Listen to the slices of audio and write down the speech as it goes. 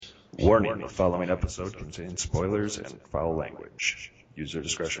Warning, the following episode contains spoilers and foul language. User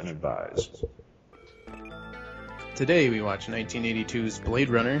discretion advised. Today we watch 1982's Blade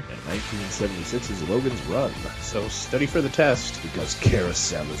Runner and 1976's Logan's Run. So study for the test, because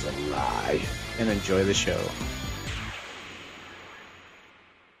Carousel is a lie. and enjoy the show.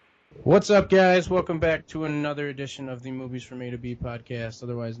 What's up, guys? Welcome back to another edition of the Movies from A to B podcast,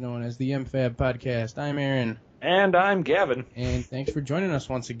 otherwise known as the MFAB podcast. I'm Aaron. And I'm Gavin. And thanks for joining us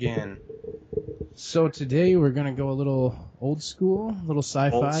once again. So today we're going to go a little old school, a little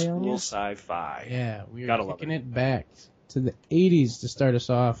sci-fi Old on school you. sci-fi. Yeah, we are Gotta love kicking it back to the 80s to start us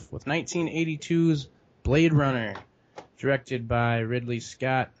off with 1982's Blade Runner, directed by Ridley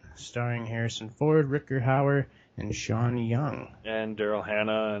Scott, starring Harrison Ford, Rutger Hauer, and Sean Young. And Daryl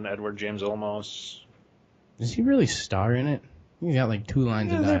Hannah and Edward James Olmos. Does he really star in it? He's got like 2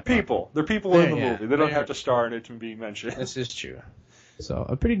 lines of They're dialogue. people. They're people in the Yeah, movie. They don't they're- have to star in it to be mentioned. This is true. So,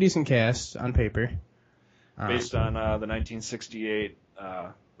 a pretty decent cast on paper. Based on the 1968,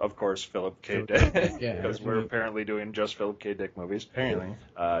 of course, Philip K. Dick. Yeah. Because we're apparently doing just Philip K. Dick movies. Apparently.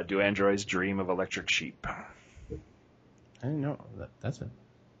 Do Androids Dream of Electric Sheep? I didn't know. That's an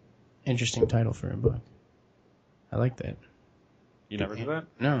interesting title for a book. I like that. You never do that?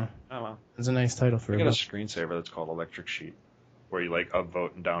 No. Oh, well. It's a nice title for I a got a book. screensaver that's called Electric Sheep, where you like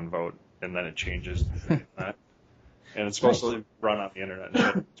upvote and downvote, and then it changes. That. And it's supposed to run on the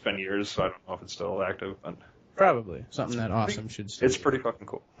internet. It's been years, so I don't know if it's still active. But Probably. Something that awesome should still it's be. pretty fucking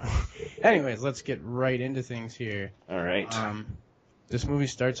cool. Anyways, let's get right into things here. All right. This movie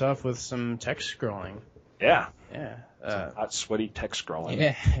starts off with some text scrolling. Yeah. Yeah. Hot, sweaty text scrolling.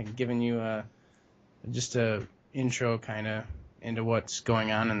 Yeah, giving you just a intro kind of into what's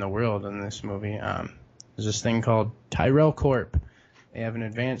going on in the world in this movie. There's this thing called Tyrell Corp. They have an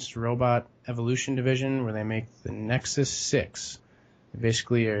advanced robot evolution division where they make the Nexus 6. They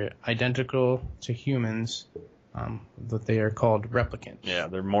basically are identical to humans, but they are called replicants. Yeah,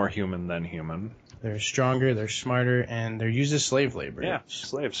 they're more human than human. They're stronger, they're smarter, and they're used as slave labor. Yeah,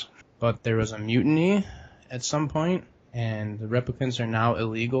 slaves. But there was a mutiny at some point, and the replicants are now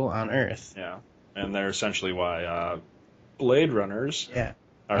illegal on Earth. Yeah, and they're essentially why Blade Runners Yeah.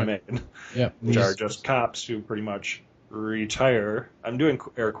 are made, Yep. which are just cops who pretty much retire. I'm doing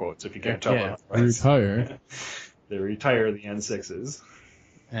air quotes if you can't tell. Yeah. Otherwise. Retire. They retire the N6s.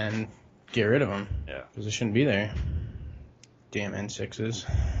 And get rid of them. Yeah. Because they shouldn't be there. Damn N6s.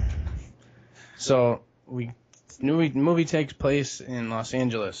 So, movie takes place in Los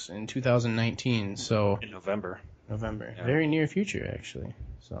Angeles in 2019, so... In November. Yeah. Very near future, actually.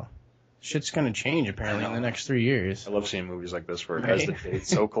 So, shit's gonna change, apparently, in the next 3 years. I love seeing movies like this where it has the date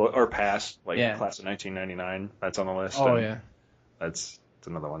so close, or past, like Yeah. Class of 1999, that's on the list. Oh, and yeah. That's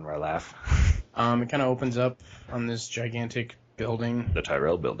another one where I laugh. It kind of opens up on this gigantic building. The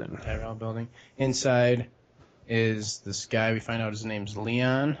Tyrell Building. Tyrell building. Inside is this guy, we find out his name's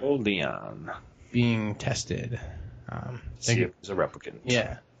Leon, Oh, Leon. being tested. See if he's a replicant.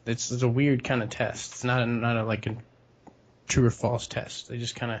 Yeah, it's a weird kind of test. It's not like a true or false test. They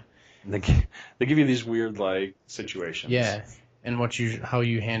just kind of They give you these weird, like, situations. and how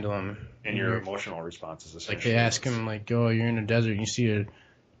you handle them. And your emotional responses, Like essentially. they ask him like, "Oh, you're in a desert and you see a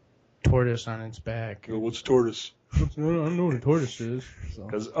tortoise on its back." Yo, what's a tortoise? I don't know what a tortoise is. So.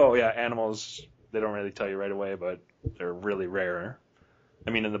 Because, animals, they don't really tell you right away, but they're really rare. I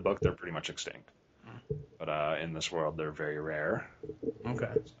mean, in the book, they're pretty much extinct. But in this world, they're very rare.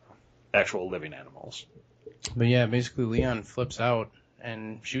 Okay. Actual living animals. But yeah, basically Leon flips out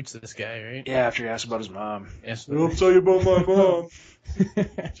and shoots this guy, right? Yeah, after you ask about his mom. Yes. I'll tell you about my mom.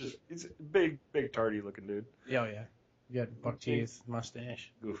 He's a big, tardy looking dude. Yeah, yeah. You got buck teeth,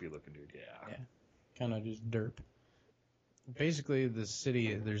 mustache. Goofy looking dude, yeah. Kind of just derp. Basically, the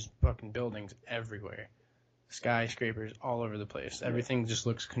city, there's fucking buildings everywhere. Skyscrapers all over the place. Everything just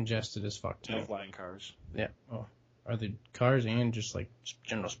looks congested as fuck to No me. flying cars. Yeah. Oh. Are the cars and just like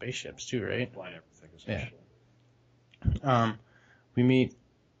general spaceships too, right? Flying everything, essentially. We meet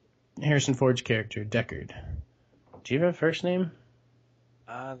Harrison Ford's character, Deckard. Do you have a first name?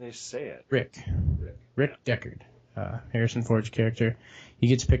 They say it. Rick Deckard. Harrison Ford's character. He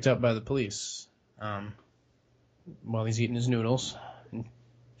gets picked up by the police while he's eating his noodles in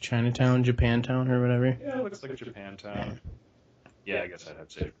Chinatown, Japantown, or whatever. Yeah, it looks like Japantown. Yeah, I guess I'd have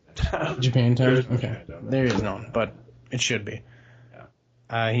to say Japantown. Japantown? Okay. Japantown. There is none, but it should be.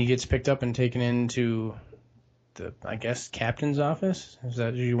 Yeah. He gets picked up and taken into the, I guess, captain's office? Is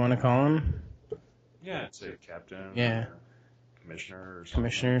that what you want to call him? Yeah, I'd say captain. Yeah. Or commissioner or something.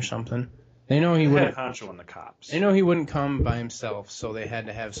 Commissioner or something. They know he Head wouldn't. honcho and the cops. They know he wouldn't come by himself, so they had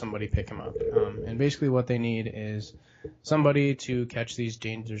to have somebody pick him up. And basically, what they need is somebody to catch these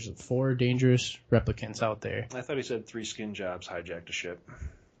dangerous 4 dangerous replicants out there. I thought he said 3 skin jobs hijacked a ship.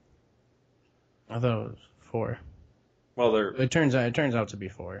 I thought it was 4. Well, It turns out to be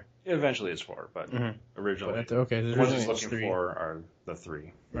 4. eventually it's 4, but originally But okay, the ones he's originally it was looking 3. for are the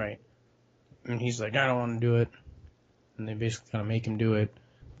 3. Right. And he's like, I don't want to do it. And they basically kind of make him do it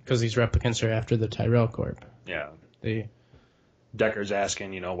because these replicants are after the Tyrell Corp. Yeah. Deckard's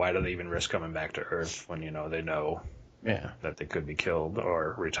asking, why do they even risk coming back to Earth when, they know that they could be killed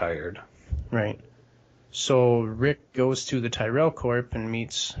or retired. Right. So Rick goes to the Tyrell Corp and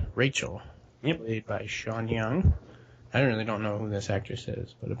meets Rachel, played by Sean Young. I really don't know who this actress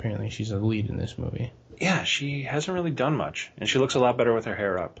is, but apparently she's a lead in this movie. Yeah, she hasn't really done much, and she looks a lot better with her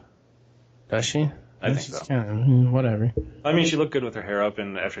hair up. Does she? I think so. Kind of, whatever. I mean, she looked good with her hair up,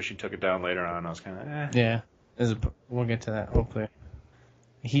 and after she took it down later on, I was kind of, Yeah. We'll get to that, hopefully.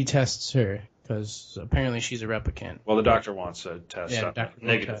 He tests her, because apparently she's a replicant. Well, the doctor wants a test, Dr.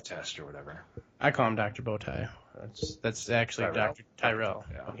 negative Bowtie. test or whatever. I call him Dr. Bowtie. That's actually Tyrell? Dr. Tyrell.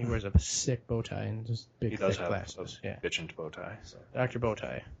 Yeah. He wears a sick bow tie and just big, He does thick have glasses. a Yeah. bitchin' bow tie. So. Dr.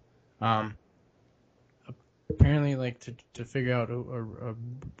 Bowtie. Apparently, like, to figure out a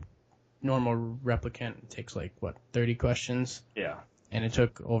normal replicant, it takes, 30 questions? Yeah. And it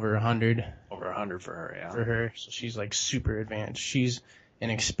took over 100 Over 100 for her, yeah. for her, so she's, super advanced. She's an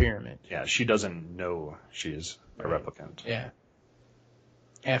experiment. Yeah, she doesn't know she's a replicant. Yeah.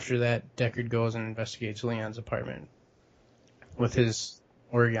 After that, Deckard goes and investigates Leon's apartment with his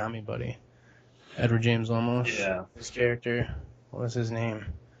origami buddy, Edward James Olmos. Yeah. His character, what was his name?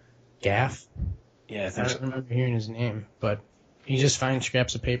 Gaff? Yeah, I I think don't so. remember hearing his name, but he just finds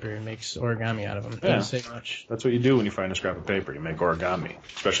scraps of paper and makes origami out of them. Yeah. Doesn't say much. That's what you do when you find a scrap of paper. You make origami,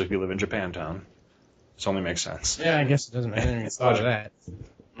 especially if you live in Japantown. This only makes sense. Yeah, I guess it doesn't matter. I didn't even thought of that.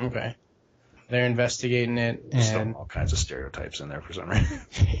 Okay. They're investigating it, and All kinds of stereotypes in there for some reason.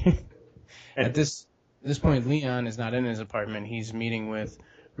 at this point, Leon is not in his apartment. He's meeting with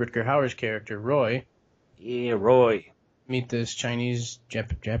Rutger Hauer's character, Roy. Yeah, Roy. Meet this Chinese,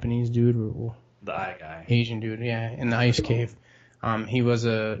 Japanese dude, or The eye guy. Asian dude, yeah, in the ice cave. He was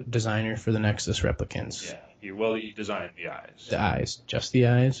a designer for the Nexus replicants. Yeah. He designed the eyes. The eyes, just the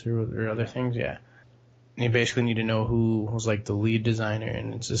eyes, or other things, yeah. And you basically need to know who was the lead designer,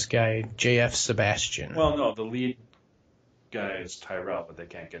 and it's this guy, J.F. Sebastian. Well, no, the lead guy is Tyrell, but they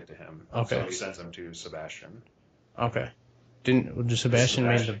can't get to him. Okay. So he sends him to Sebastian. Okay. Just Sebastian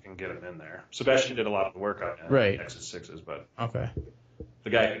made the... can get him in there. Sebastian did a lot of the work on it. Right. Nexus 6s, but Okay. the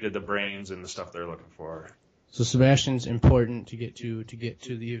guy who did the brains and the stuff they're looking for. So Sebastian's important to get to the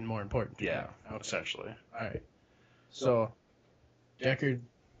even more important. Yeah, Okay. essentially. All right. So Deckard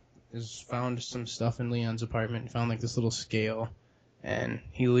has found some stuff in Leon's apartment. Found this little scale, and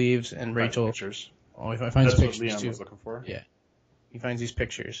he leaves. And Rachel. Pictures. Oh, he finds That's what pictures Leon too. was looking for. Yeah. He finds these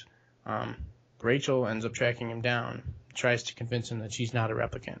pictures. Rachel ends up tracking him down. Tries to convince him that she's not a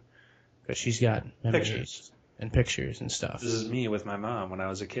replicant because she's got memories Pictures. and pictures and stuff. This is me with my mom when I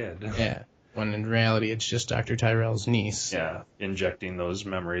was a kid. Yeah. When in reality, it's just Dr. Tyrell's niece. Yeah, injecting those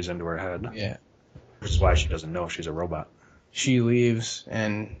memories into her head. Yeah. Which is why she doesn't know she's a robot. She leaves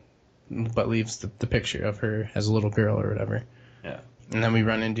but leaves the picture of her as a little girl or whatever. Yeah. And then we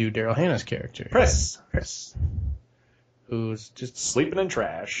run into Daryl Hannah's character. Chris. Who's just, Sleeping in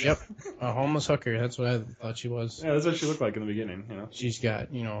trash. yep, a homeless hooker. That's what I thought she was. Yeah, that's what she looked like in the beginning, She's got,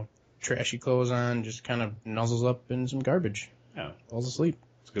 trashy clothes on, just kind of nuzzles up in some garbage. Yeah. Falls asleep.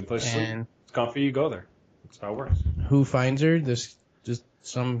 It's a good place to sleep. And It's comfy, you go there. That's how it works. who finds her? Just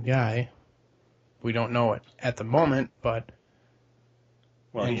some guy. We don't know it at the moment, but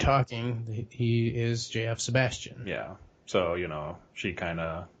Well, in talking, he is J.F. Sebastian. yeah. So, she kind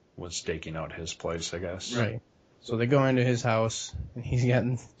of was staking out his place, I guess. Right. So they go into his house, and he's got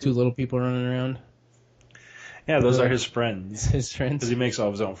 2 little people running around. Yeah, those are his friends. His friends. Because he makes all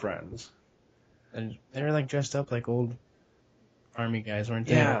of his own friends. And they were dressed up like old army guys, weren't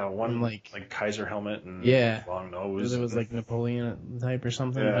they? Yeah, one like Kaiser helmet and Yeah. long nose. it was like Napoleon type or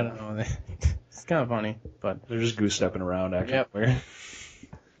something. Yeah. I don't know. It's kind of funny, but They're just goose stepping around, acting Yep. weird.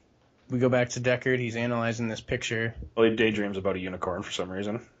 we go back to Deckard. He's analyzing this picture. Well, he daydreams about a unicorn for some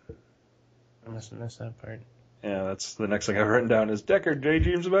reason. I must have missed that part. Yeah, that's the next thing I've written down is Deckard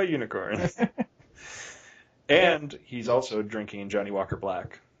daydreams about unicorns. And he's also drinking Johnny Walker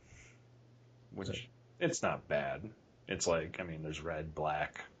Black, which it's not bad. It's there's red,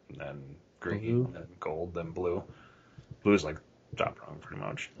 black, then green, Blue? then gold, then blue. Blue is top wrong, pretty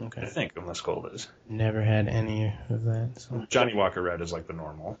much. Okay. I think, unless gold is. Never had any of that. So. Johnny Walker Red is the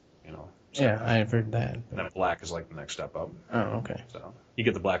normal. you know. Yeah, I've heard that. And then black is like the next step up. Oh, okay. So you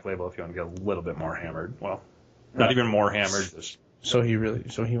get the black label if you want to get a little bit more hammered. Well, not even more hammered, just So he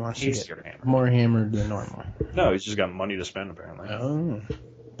wants to tastier get hammered. more hammered than normal. No, he's just got money to spend apparently. Oh.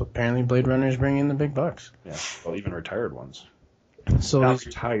 Apparently Blade Runner's bringing in the big bucks. Yeah, well, even retired ones. So Not these...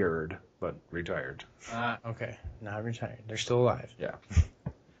 retired, but retired. Okay. Not retired. They're still alive. Yeah.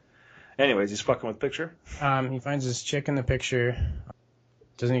 Anyways, he's fucking with picture. He finds this chick in the picture.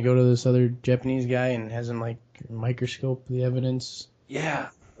 Doesn't he go to this other Japanese guy and has him, like, microscope the evidence? Yeah.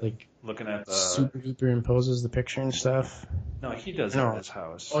 Like, Looking at the... super duper imposes the picture and stuff? No, he does it No. at his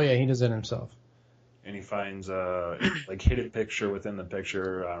house. Oh, yeah, he does that himself. And he finds a like hidden picture within the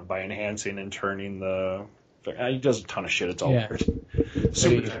picture by enhancing and turning the... He does a ton of shit. It's all Yeah. weird.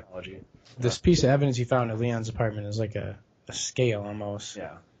 Super technology. This piece of evidence he found at Leon's apartment is like a scale almost.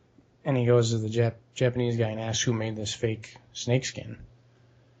 Yeah. And he goes to the Japanese guy and asks who made this fake snakeskin.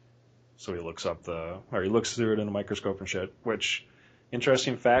 So he looks up he looks through it in a microscope and shit, which,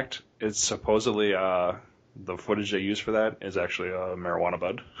 interesting fact, is supposedly, the footage they use for that is actually a marijuana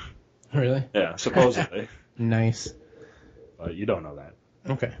bud. Really? Yeah, supposedly. Nice. But you don't know that.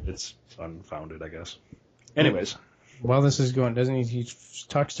 Okay. It's unfounded, I guess. Anyways. While this is going, doesn't he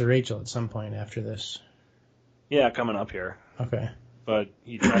talks to Rachel at some point after this? Yeah, coming up here. Okay. But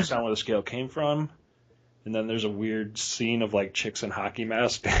he tracks down where the scale came from, and then there's a weird scene of, like, chicks in hockey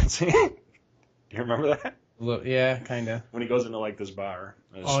masks dancing. You remember that? Yeah, kind of. When he goes into, like, this bar.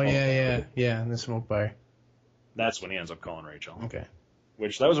 Oh, yeah, in the smoke bar. That's when he ends up calling Rachel. Okay.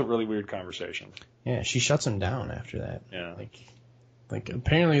 Which, that was a really weird conversation. Yeah, she shuts him down after that. Yeah. Like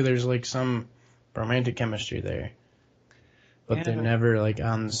apparently there's, like, some romantic chemistry there. But they're never, like,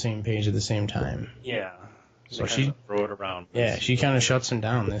 on the same page at the same time. Yeah. So she throw it around. Yeah, she kind of shuts him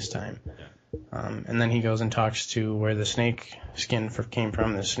down this time. Yeah. And then he goes and talks to where the snake skin came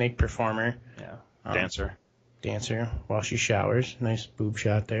from, the snake performer. Yeah. Dancer. While she showers. Nice boob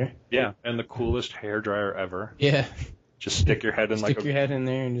shot there. Yeah, and the coolest hair dryer ever. Yeah. Just stick your head in Stick your head in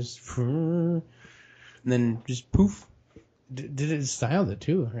there and just... And then just poof. Did it styled it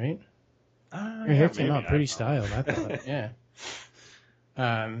too, right? Your hair came out pretty styled, I thought. Yeah.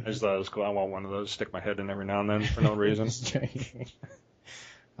 I just thought it was cool. I want one of those to stick my head in every now and then for no reason.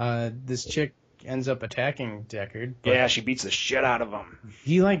 This chick ends up attacking Deckard. Yeah, she beats the shit out of him.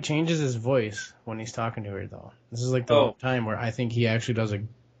 He, like, changes his voice when he's talking to her, though. This is, like, the time where I think he actually does a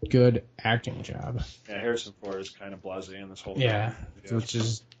good acting job. Yeah, Harrison Ford is kind of blasé in this whole thing. Which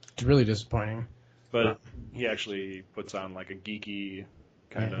is really disappointing. But he actually puts on, like, a geeky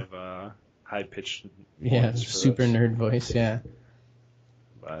kind of high-pitched voice. Super nerd voice, yeah.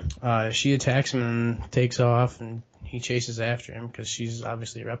 But she attacks him and takes off, and he chases after him because she's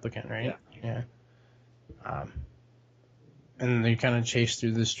obviously a replicant, right? Yeah. And they kind of chase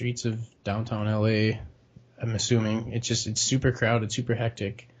through the streets of downtown LA. I'm assuming it's super crowded, super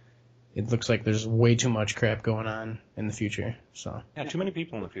hectic. It looks like there's way too much crap going on in the future. So yeah, too many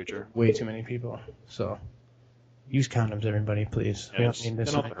people in the future. Way too many people. So use condoms, everybody, please. We don't need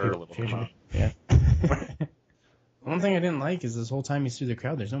this in the future. Yeah. One thing I didn't like is this whole time he's through the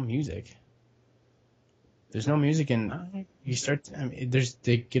crowd, there's no music. There's no music, and you start.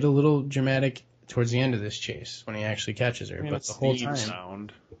 They get a little dramatic towards the end of this chase when he actually catches her, but the whole time,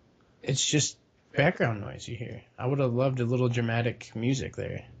 it's just background noise you hear. I would have loved a little dramatic music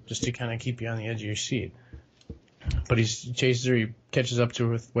there, just to kind of keep you on the edge of your seat. But he chases her, he catches up to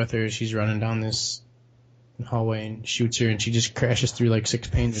her with her. She's running down this hallway and shoots her, and she just crashes through like 6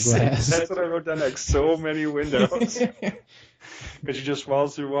 panes of glass. That's what I wrote down next. So many windows. Because she just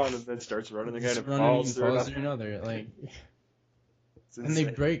falls through one and then starts running again and falls through another. Like, and they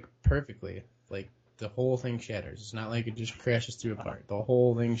break perfectly. Like, the whole thing shatters. It's not like it just crashes through apart. The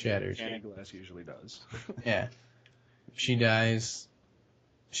whole thing shatters. Candy glass usually does. Yeah. She dies.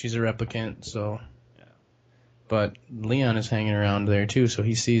 She's a replicant, so... Yeah. But Leon is hanging around there, too, so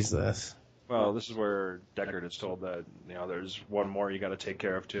he sees this. Well, this is where Deckard is told that, there's one more you got to take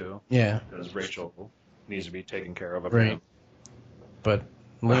care of, too. Yeah. Because Rachel needs to be taken care of. Right. But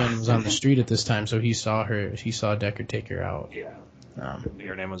Leon was on the street at this time, so he saw Deckard take her out. Yeah.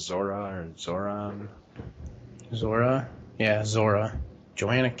 Her name was Zora or Zoran? Zora? Yeah, Zora.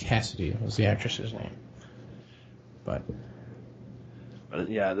 Joanna Cassidy was the actress's name. But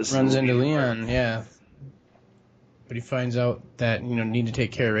yeah, this runs into Leon, yeah. But he finds out that, need to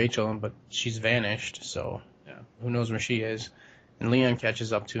take care of Rachel, but she's vanished, so who knows where she is. And Leon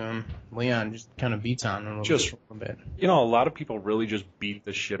catches up to him. Leon just kind of beats on him a little bit. A lot of people really just beat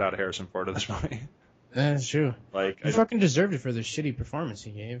the shit out of Harrison Ford at this point. That's true. Like, he fucking deserved it for the shitty performance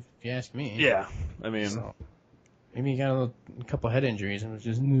he gave, if you ask me. Yeah, I mean, Maybe he got a couple head injuries and was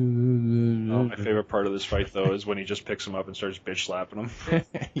just. Oh, my favorite part of this fight, though, is when he just picks him up and starts bitch slapping him.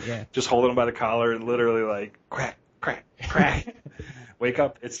 Yeah. Just holding him by the collar and literally like, crack, crack, crack. Wake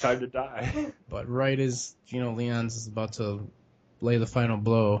up, it's time to die. But right as, Leon's is about to lay the final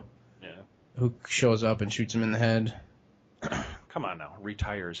blow, Yeah. who shows up and shoots him in the head? Come on now,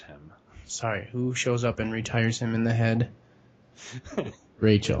 retires him. Sorry, who shows up and retires him in the head?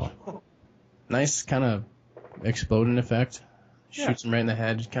 Rachel. Nice kind of exploding effect. Shoots him right in the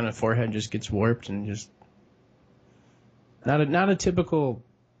head. Kind of forehead just gets warped and just not a typical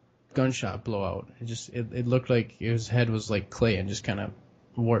gunshot blowout. It looked like his head was like clay and just kind of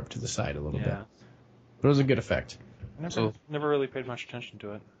warped to the side a little bit. But it was a good effect. Never really paid much attention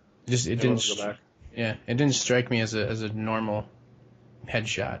to it. It didn't strike me as a normal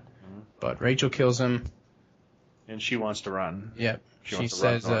headshot. Mm-hmm. But Rachel kills him. And she wants to run. Yep. She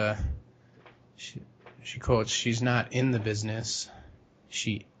says, she quotes, "She's not in the business,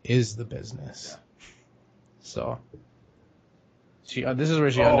 she is the business." Yeah. So, this is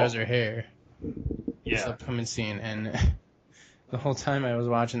where she undoes her hair. Yeah. This upcoming scene, and the whole time I was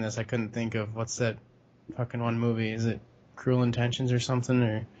watching this, I couldn't think of what's that fucking one movie? Is it Cruel Intentions or something?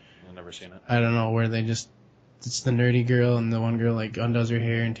 Or I've never seen it. I don't know, where it's the nerdy girl and the one girl like undoes her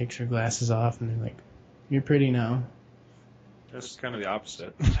hair and takes her glasses off, and they're like, "You're pretty now." That's kind of the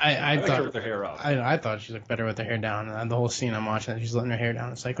opposite. I like thought her with her hair up. I thought she looked better with her hair down. And the whole scene I'm watching, she's letting her hair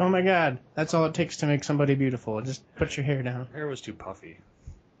down. It's like, oh my god, that's all it takes to make somebody beautiful. Just put your hair down. Her hair was too puffy.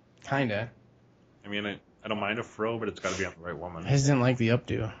 Kinda. I mean, I don't mind a fro, but it's got to be on the right woman. I just didn't like the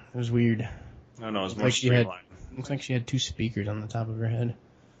updo. It was weird. I don't know, it's more like streamlined. Looks like she had two speakers on the top of her head.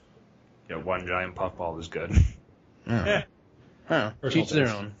 Yeah, one giant puffball is good. Oh. Oh, each their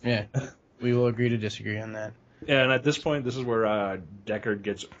own. Yeah. We will agree to disagree on that. Yeah, and at this point, this is where Deckard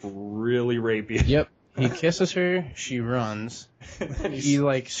gets really rapey. Yep. He kisses her, she runs. He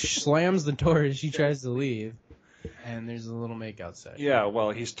slams the door as she tries to leave. And there's a little makeout session. Yeah,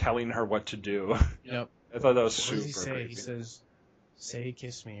 well, he's telling her what to do. Yep. I thought that was What super does he say? creepy. He says, "Say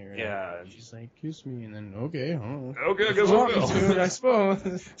kiss me." Or Yeah. She's like, "Kiss me," and then okay, Okay, I guess I will. I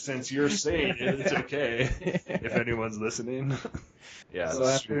suppose. Since you're saying it, it's okay. If anyone's listening. Yeah, So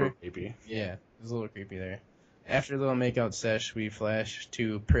that's super after- creepy. Yeah, it was a little creepy there. After a little makeout sesh, we flash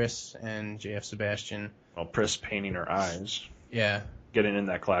to Pris and JF Sebastian. Well, Pris painting her eyes. Yeah. Getting in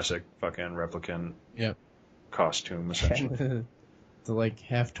that classic fucking replicant Yep. costume, essentially. the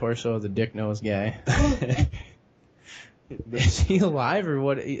half torso of the dick nose guy. Is he alive or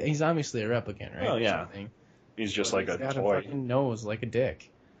what? He's obviously a replicant, right? Oh, Or yeah. something. He's just But like he's a got toy. a fucking nose like a dick.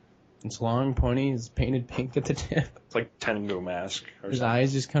 It's long, pointy, it's painted pink at the tip. It's like Tengu Mask. Or His something.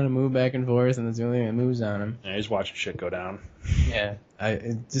 eyes just kind of move back and forth, and that's the only thing that moves on him. Yeah, he's watching shit go down. Yeah,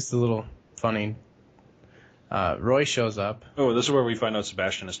 it's just a little funny. Roy shows up. Oh, this is where we find out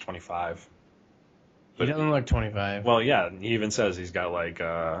Sebastian is 25. He doesn't look 25. Well, yeah, he even says he's got like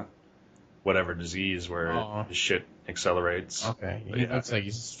whatever disease where Oh. his shit accelerates. Okay, But he yeah. looks like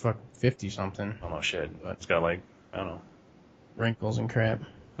he's fucking 50 something. Oh no, shit. But it's got like I don't know. Wrinkles and crap.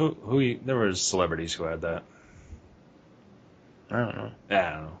 There was celebrities who had that. I don't know. Yeah,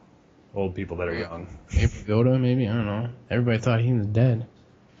 I don't know. Old people that are young. Maybe Goda, maybe? I don't know. Everybody thought he was dead.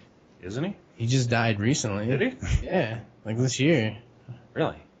 Isn't he? He just died recently. Did he? Yeah, like this year.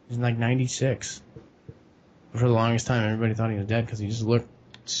 Really? He's like 96. For the longest time, everybody thought he was dead because he just looked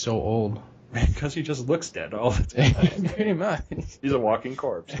so old. Because he just looks dead all the time. Pretty much. He's a walking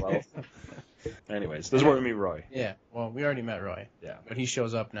corpse. Well, anyways, this is where we meet Roy. Yeah, well, we already met Roy. Yeah. But he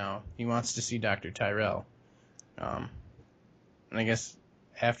shows up now. He wants to see Dr. Tyrell. And I guess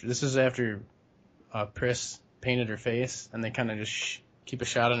after Pris painted her face, and they kind of just keep a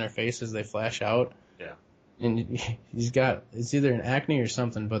shot on her face as they flash out. Yeah. And it's either an acne or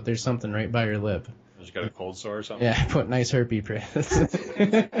something, but there's something right by her lip. She's got a cold sore or something. Yeah, put nice herpes, Pris.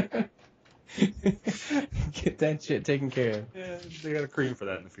 Get that shit taken care of. Yeah, they got a cream for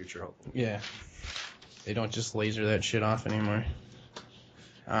that in the future, hopefully. Yeah. They don't just laser that shit off anymore.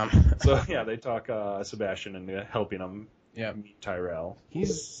 So, yeah, they talk Sebastian into helping him Yeah. meet Tyrell. He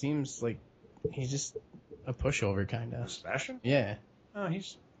seems like he's just a pushover, kind of. Sebastian? Yeah. Oh,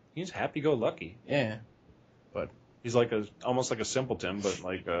 he's happy-go-lucky. Yeah. He's like almost like a simpleton, but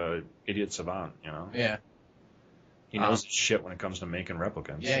like a idiot savant, you know? Yeah. He knows his shit when it comes to making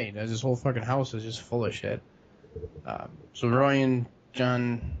replicants. Yeah, he does. His whole fucking house is just full of shit. So Roy and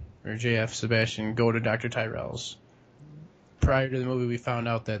John, or JF Sebastian, go to Dr. Tyrell's. Prior to the movie, we found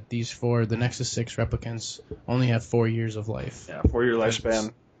out that the Nexus 6 replicants only have 4 years of life. Yeah, 4-year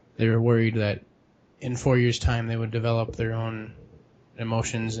lifespan. They were worried that in 4 years' time they would develop their own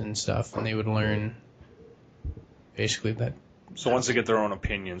emotions and stuff, and they would learn basically that. So once they get their own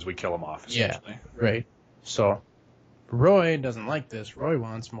opinions, we kill them off, essentially. Right. So Roy doesn't like this. Roy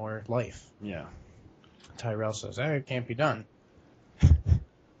wants more life. Yeah. Tyrell says, it can't be done.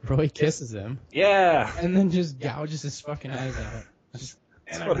 Roy kisses him. Yeah. And then just gouges his fucking eyes out.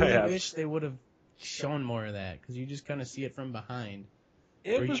 And I really wish they would have shown more of that, because you just kind of see it from behind.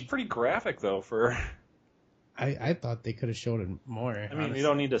 It was pretty graphic, though, for... I thought they could have showed it more. I mean, you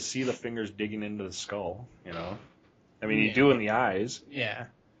don't need to see the fingers digging into the skull, you know? I mean, you do in the eyes. Yeah.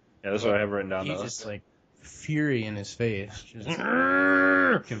 Yeah, that's what I have written down, He's though. just, like, fury in his face. Just...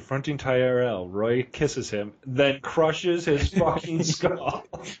 Confronting Tyrell, Roy kisses him, then crushes his fucking skull.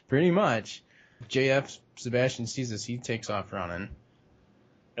 Pretty much. JF Sebastian sees this, he takes off running.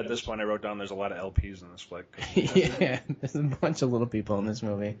 At this point, I wrote down there's a lot of LPs in this flick. Yeah, there's a bunch of little people in this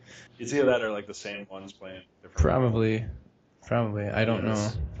movie. It's either that or like the same ones playing different. Probably. I don't know.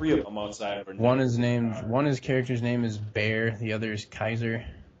 3 of them outside. One his character's name is Bear, the other is Kaiser.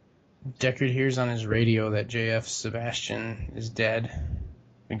 Deckard hears on his radio that JF Sebastian is dead.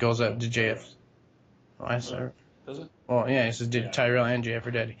 It goes up to JF. Oh, I saw it. Does it? Well, yeah, he says Tyrell and JF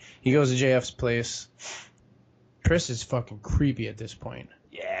are dead. He goes to JF's place. Chris is fucking creepy at this point.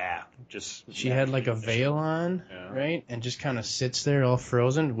 Yeah. She had like a veil on, right? And just kind of sits there all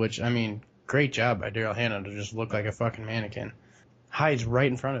frozen, which, I mean, great job by Daryl Hannah to just look like a fucking mannequin. Hides right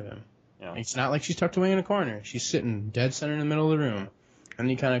in front of him. Yeah. It's not like she's tucked away in a corner. She's sitting dead center in the middle of the room. And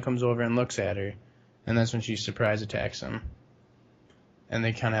he kind of comes over and looks at her. And that's when she surprise attacks him. And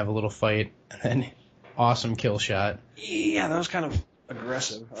they kind of have a little fight. And then, awesome kill shot. Yeah, that was kind of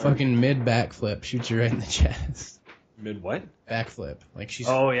aggressive. Fucking mid backflip, shoots her right in the chest. Mid what? Backflip. Like she's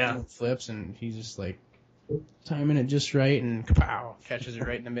flips and he's just like timing it just right and kapow, catches her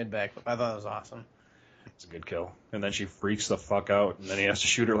right in the mid backflip. I thought it was awesome. It's a good kill. And then she freaks the fuck out and then he has to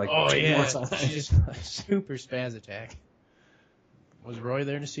shoot her like She's just a super spaz attack. Was Roy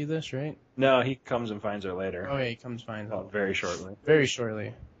there to see this, right? No, he comes and finds her later. Oh yeah, he comes finds her. Very shortly. Very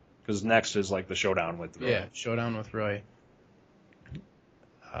shortly. Because next is like the showdown with Roy. Yeah, showdown with Roy.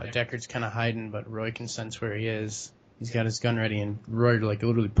 Deckard's kind of hiding, but Roy can sense where he is. He's got his gun ready, and Roy like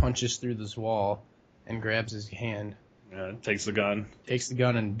literally punches through this wall and grabs his hand. Yeah, takes the gun. Takes the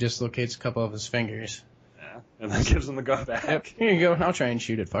gun and dislocates a couple of his fingers. Yeah, and then gives him the gun back. Yep. Here you go. I'll try and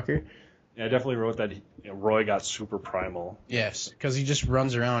shoot it, fucker. Yeah, I definitely wrote that Roy got super primal. Yes, because he just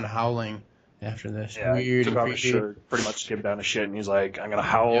runs around howling after this. Yeah, Weird. Took off his shirt, pretty much skipped down his shit, and he's like, "I'm gonna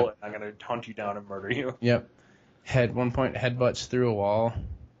howl, and I'm gonna hunt you down and murder you." Yep. One point, headbutts through a wall.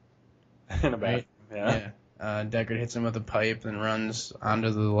 In a bathroom. Yeah. Deckard hits him with a pipe and runs onto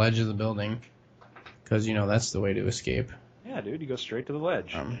the ledge of the building. Because, that's the way to escape. Yeah, dude, you go straight to the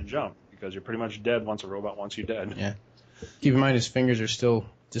ledge and jump. Because you're pretty much dead once a robot wants you dead. Yeah. Keep in mind his fingers are still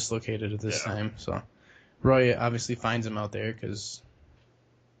dislocated at this time. So Roy obviously finds him out there because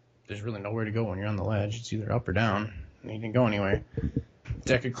there's really nowhere to go when you're on the ledge. It's either up or down. And he didn't go anywhere.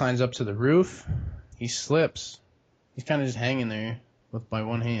 Deckard climbs up to the roof. He slips. He's kind of just hanging there by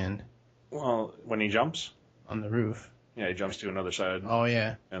one hand. Well, when he jumps? On the roof. Yeah, he jumps to another side. Oh,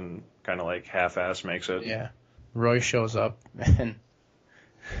 yeah. And kind of like half-ass makes it. Yeah. Roy shows up, and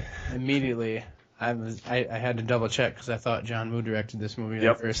immediately I had to double-check because I thought John Woo directed this movie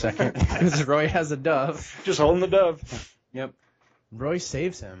there for a second. Because Roy has a dove. Just holding the dove. Yep. Roy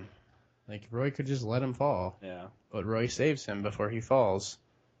saves him. Like, Roy could just let him fall. Yeah. But Roy saves him before he falls.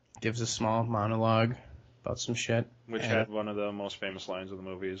 Gives a small monologue about some shit. Which had one of the most famous lines of the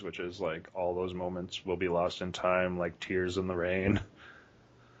movies, which is like, all those moments will be lost in time, like tears in the rain.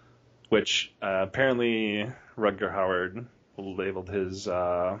 Which apparently Rutger Hauer labeled his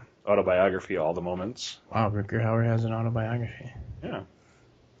autobiography All the Moments. Wow, Rutger Hauer has an autobiography. Yeah.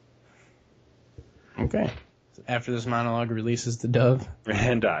 Okay. After this monologue, releases the dove.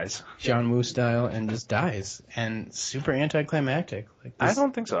 And dies. John Woo style, and just dies. And super anticlimactic. Like this, I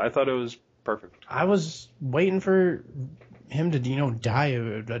don't think so. I thought it was perfect. I was waiting for him to, die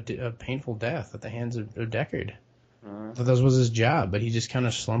a painful death at the hands of Deckard. I thought that was his job, but he just kind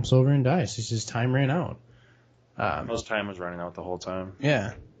of slumps over and dies. His time ran out. His time was running out the whole time.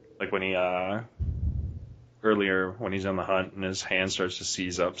 Yeah. Like when he, earlier when he's on the hunt and his hand starts to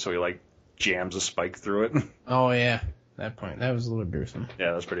seize up, so he like jams a spike through it. Oh, yeah. That point. That was a little gruesome.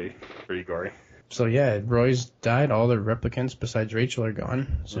 Yeah, that's pretty gory. So, yeah, Roy's died. All the replicants besides Rachel are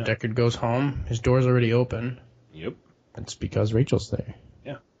gone. So Deckard goes home. His door's already open. Yep. It's because Rachel's there.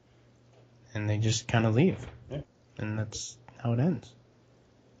 Yeah. And they just kind of leave. Yeah. And that's how it ends.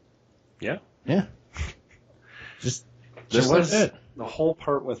 Yeah. Yeah. Just that's it. The whole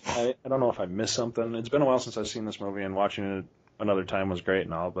part with, I don't know if I missed something. It's been a while since I've seen this movie, and watching it another time was great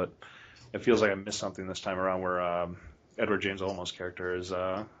and all, but it feels like I missed something this time around where Edward James Olmos' character is.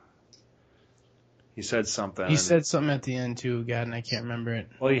 He said something. He said something at the end too, God, and I can't remember it.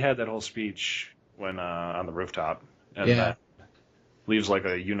 Well, he had that whole speech when on the rooftop, and Yeah. leaves like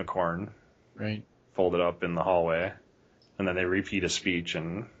a unicorn Right. folded up in the hallway, and then they repeat a speech,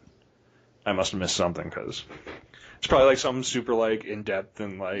 and I must have missed something because it's probably like something super like in depth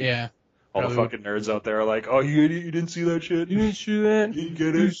and like Yeah. all the probably. fucking nerds out there are like, oh, you idiot, you didn't see that shit. You didn't see that? You didn't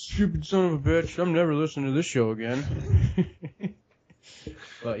get You it. stupid son of a bitch. I'm never listening to this show again.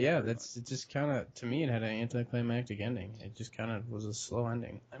 But yeah, it just kind of, to me, it had an anticlimactic ending. It just kind of was a slow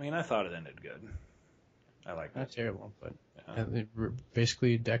ending. I mean, I thought it ended good. I like Not that. terrible, but Yeah.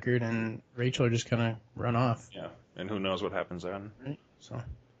 basically Deckard and Rachel are just kind of run off. Yeah, and who knows what happens then? Right? So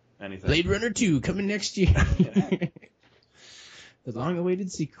Anything. Blade Runner 2 coming next year. The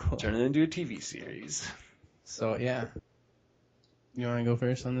long-awaited sequel. Turn it into a TV series. So yeah. You want to go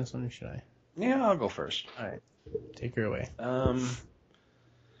first on this one, or should I? Yeah, I'll go first. All right. Take her away.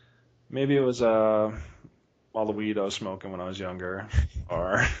 Maybe it was all the weed I was smoking when I was younger,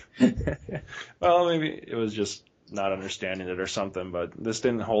 or well, maybe it was just not understanding it or something. But this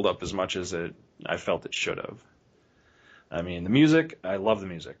didn't hold up as much as I felt it should have. I mean, the music, I love the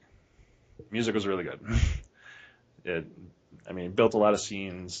music. Music was really good. It built a lot of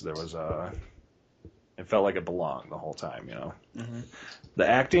scenes. There was it felt like it belonged the whole time, you know. Mm-hmm. The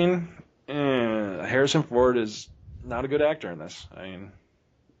acting, Harrison Ford is not a good actor in this. I mean,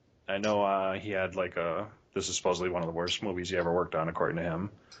 I know he had this is supposedly one of the worst movies he ever worked on, according to him.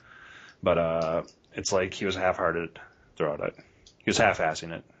 But it's like he was half-hearted throughout it. He was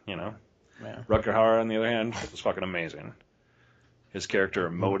half-assing it, you know. Yeah. Rutger Hauer, on the other hand, was fucking amazing. His character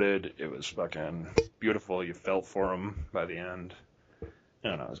emoted. It was fucking beautiful. You felt for him by the end. I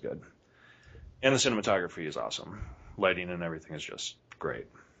don't know, it was good. And the cinematography is awesome. Lighting and everything is just great.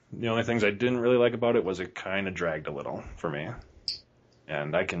 The only things I didn't really like about it was it kind of dragged a little for me.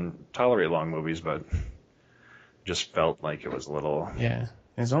 And I can tolerate long movies, but just felt like it was a little... Yeah.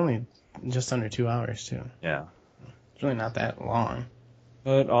 It's only just under 2 hours, too. Yeah. It's really not that long.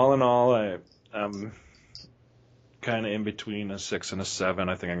 But all in all, I'm kind of in between a 6 and a 7.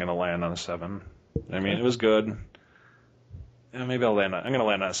 I think I'm going to land on a 7. I mean, it was good. Yeah, maybe I'm going to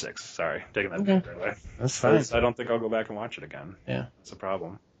land on a 6. Sorry, taking that back right away. That's fine. I don't think I'll go back and watch it again. Yeah. That's a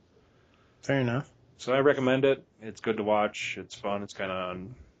problem. Fair enough. So I recommend it. It's good to watch. It's fun. It's kind of,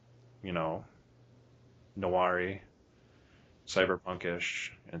 noir-y, cyberpunkish.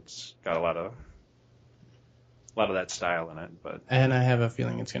 It's got a lot of that style in it. But And I have a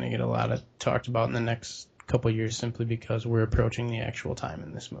feeling it's going to get a lot of talked about in the next couple of years simply because we're approaching the actual time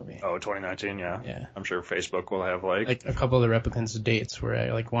in this movie. 2019, yeah. Yeah. I'm sure Facebook will have Like a couple of the replicants' dates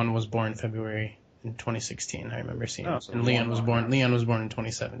where one was born February in 2016. I remember seeing. Oh, so and Leon was born in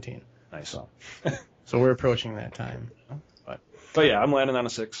 2017. Nice. So we're approaching that time. But yeah, I'm landing on a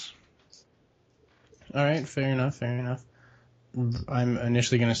 6. All right, fair enough. I'm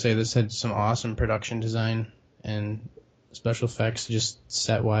initially going to say this had some awesome production design and special effects, just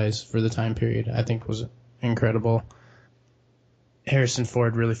set-wise for the time period. I think was incredible. Harrison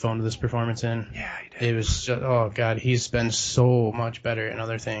Ford really phoned this performance in. Yeah, he did. It was just, oh god, he's been so much better in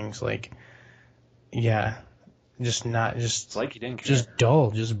other things. It's like he didn't care. Just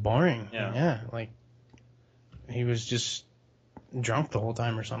dull, just boring. Yeah. He was just drunk the whole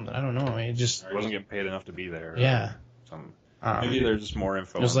time or something. I don't know. It just, He wasn't getting paid enough to be there. yeah. Something. Um, Maybe there's just more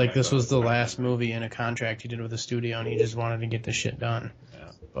info. It was on like that, this but- was the last movie in a contract he did with the studio, and he just wanted to get the shit done.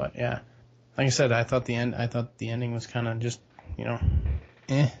 Yeah. But yeah, like I said, I thought the ending was kind of just,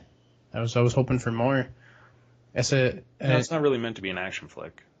 eh. I was hoping for more. It's not really meant to be an action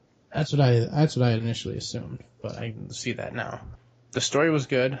flick. That's what I initially assumed, but I see that now. The story was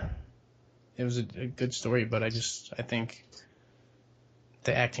good. It was a good story, but I think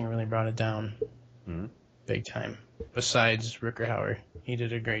the acting really brought it down, big time. Besides Rutger Hauer, he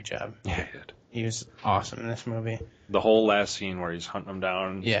did a great job. Yeah, he did. He was awesome in this movie. The whole last scene where he's hunting him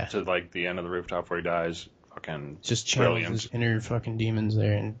down Yeah. to the end of the rooftop where he dies, fucking Just channeled brilliant. his inner fucking demons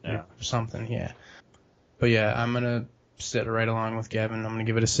there and Yeah. something, yeah. But yeah, I'm gonna sit right along with Gavin. I'm gonna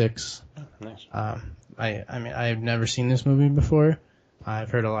give it a 6. Nice. I mean, I've never seen this movie before.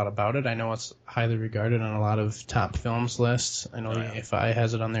 I've heard a lot about it. I know it's highly regarded on a lot of top films lists. I know yeah. AFI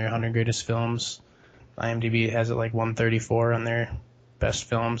has it on their 100 greatest films. IMDb has it 134 on their best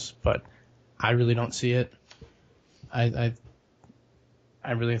films, but I really don't see it. I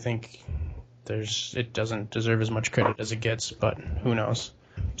really think it doesn't deserve as much credit as it gets, but who knows?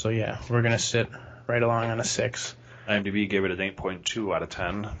 So yeah, we're gonna sit right along on a 6. IMDb gave it an 8.2 out of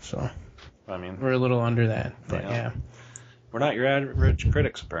 10. So I mean, we're a little under that, but yeah. We're not your average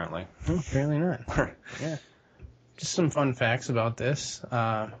critics, apparently. No, apparently not. Yeah. Just some fun facts about this.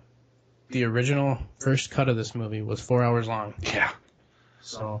 The original first cut of this movie was 4 hours long. Yeah.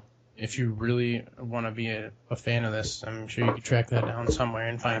 So if you really want to be a fan of this, I'm sure you could track that down somewhere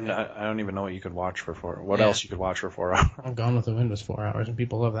and find it. I don't even know what you could watch for 4 hours. What Yeah. else you could watch for 4 hours? Gone with the Wind was 4 hours, and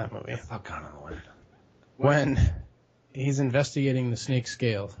people love that movie. Oh, Gone in the Wind. When he's investigating the snake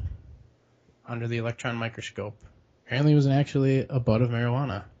scale under the electron microscope, apparently it was actually a bud of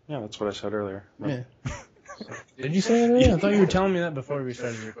marijuana. Yeah, that's what I said earlier. Yeah. Did you say that earlier? I thought you were telling me that before we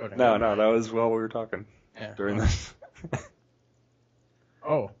started recording. No, that was while we were talking Yeah. during this.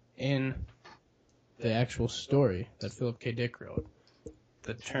 Oh, in the actual story that Philip K. Dick wrote,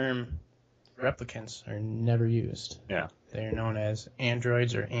 the term replicants are never used. Yeah. They are known as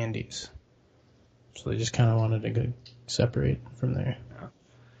androids or Andes. So they just kind of wanted to go separate from there. Yeah.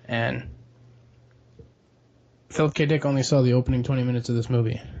 And Philip K. Dick only saw the opening 20 minutes of this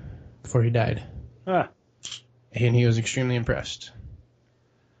movie before he died. Ah. And he was extremely impressed.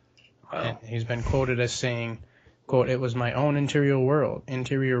 Wow. And he's been quoted as saying, quote, "It was my own interior world.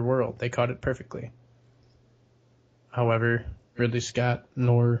 They caught it perfectly." However, Ridley Scott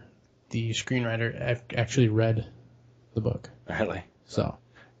nor the screenwriter actually read the book. Really? So,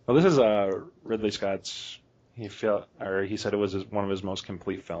 Well, this is Ridley Scott's. He said it was one of his most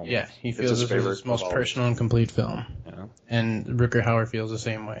complete films. yeah, he It's feels his this favorite was his most of all. personal and complete film. Yeah. And Rutger Hauer feels the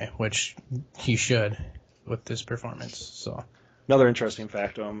same way, which he should with this performance. So, Another interesting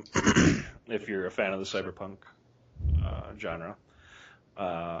fact, if you're a fan of the cyberpunk genre,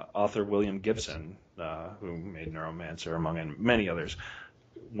 author William Gibson, who made Neuromancer, among many others,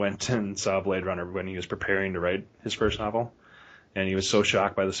 went and saw Blade Runner when he was preparing to write his first novel, and he was so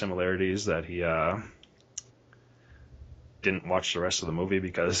shocked by the similarities that he didn't watch the rest of the movie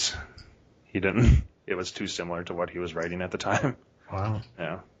because it was too similar to what he was writing at the time. wow.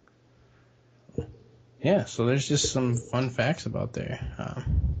 Yeah. Yeah, so there's just some fun facts about there.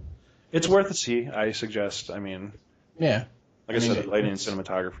 It's worth a see, I suggest. I mean, Yeah. like I said, the lighting and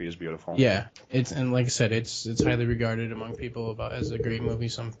cinematography is beautiful. Yeah, and like I said, it's highly regarded among people as a great movie.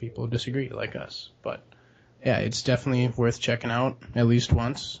 Some people disagree, like us, but yeah, it's definitely worth checking out at least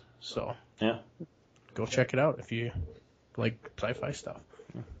once. So Yeah. go check it out if you like sci-fi stuff.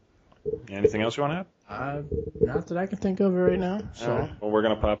 Anything else you want to add? Not that I can think of right now. So All right. Well, we're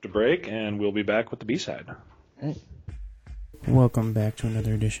going to pop to break, and we'll be back with the B-side. welcome back to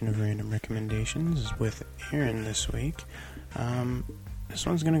another edition of Random Recommendations with Aaron this week. This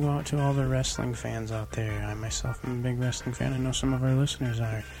one's going to go out to all the wrestling fans out there. I myself am a big wrestling fan. I know some of our listeners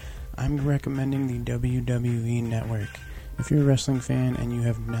are. I'm recommending the WWE Network. If you're a wrestling fan and you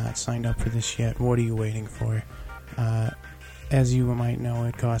have not signed up for this yet, what are you waiting for? As you might know,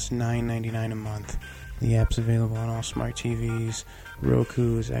 it costs $9.99 a month. The app's available on all smart TVs,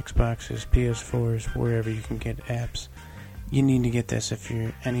 Roku's, Xboxes, PS4s, wherever you can get apps. You need to get this if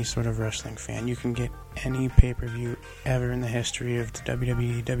you're any sort of wrestling fan. You can get any pay-per-view ever in the history of the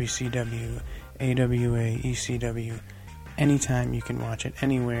WWE, WCW, AWA, ECW. Anytime you can watch it,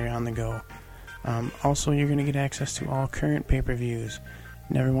 anywhere on the go. Also, you're going to get access to all current pay-per-views.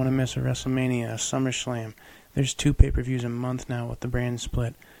 Never want to miss a WrestleMania, a SummerSlam. There's 2 pay-per-views a month now with the brand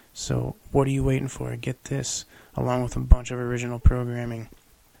split. So what are you waiting for? Get this, along with a bunch of original programming.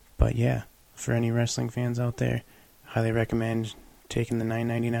 But yeah, for any wrestling fans out there, highly recommend taking the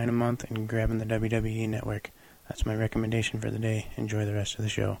 $9.99 a month and grabbing the WWE Network. That's my recommendation for the day. Enjoy the rest of the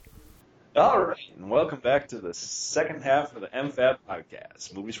show. All right, and welcome back to the second half of the MFAB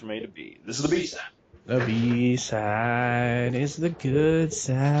podcast, Movies from A to B. This is the B-side. The B-side is the good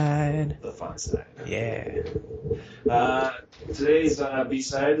side. The fun side. Yeah. Today's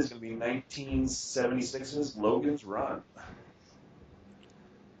B-side is going to be 1976's Logan's Run.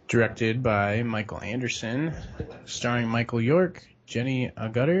 Directed by Michael Anderson, starring Michael York, Jenny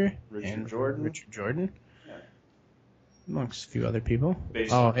Agutter, and Richard Jordan. Yeah. Amongst a few other people.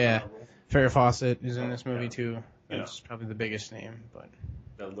 Based Oh, on the yeah. novel. Farrah Fawcett is in this movie, Yeah. too. Yeah. That's probably the biggest name, but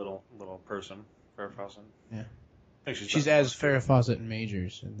The little person, Farrah Fawcett. Yeah. I think she's as Farrah Fawcett in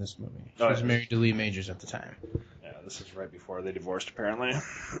Majors in this movie. She Oh, was yeah. married to Lee Majors at the time. Yeah, this is right before they divorced, apparently.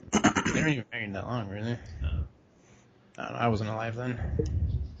 They weren't even married that long, really. No. I don't know, I wasn't alive then.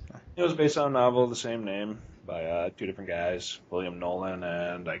 It was based on a novel of the same name by 2 different guys, William Nolan,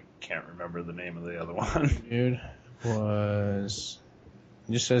 and I can't remember the name of the other one. Dude was...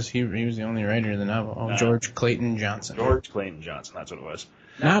 It just says he was the only writer of the novel. Oh, No. George Clayton Johnson. George Clayton Johnson, that's what it was.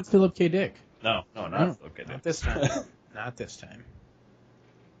 Not Philip K. Dick. No, not No, okay. Not this time. Not this time.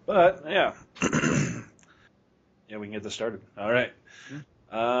 But yeah, yeah, we can get this started. All right.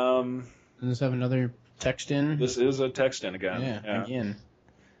 Does this have another text in. This is a text in again. Yeah, again.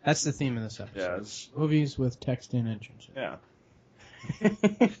 That's the theme of this episode. Yeah, Movies with text in entrances. yeah.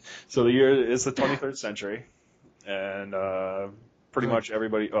 So the year is the 23rd century, and pretty much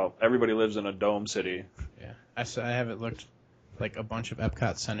everybody lives in a dome city. Yeah, I have it looked like a bunch of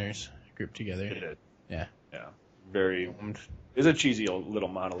Epcot centers grouped together. It did. Yeah. Yeah. Very. Domed, It's a cheesy old little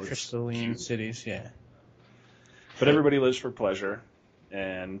model. It's crystalline cute. cities, yeah. But everybody lives for pleasure,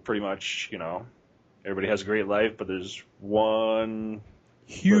 and pretty much, everybody has a great life, but there's one.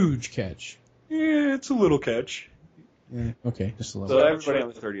 Huge catch. Yeah, it's a little catch. Yeah, okay, just a little. So everybody on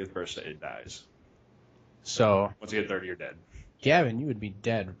the 30th birthday dies. So, Once you hit 30, you're dead. Gavin, you would be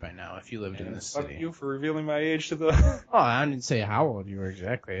dead by now if you lived in this Fuck city. you for revealing my age to the Oh, I didn't say how old you were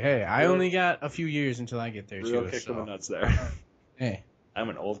exactly. Hey, I only got a few years until I get there, real too. kick to the So. nuts there. Hey, I'm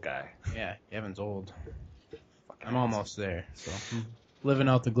an old guy. yeah, Gavin's old. I'm almost there, so I'm living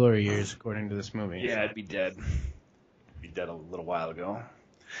out the glory years according to this movie. Yeah, I'd be dead. Be dead a little while ago.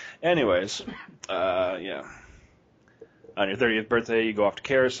 Anyways, yeah. On your 30th birthday, you go off to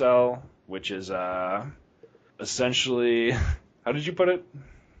Carousel, which is essentially. How did you put it?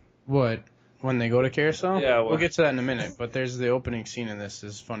 What? When they go to Carousel? Yeah, well- we'll get to that in a minute. But there's the opening scene in this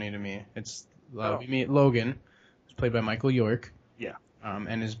is funny to me. It's Oh. we meet Logan, who's played by Michael York. Yeah.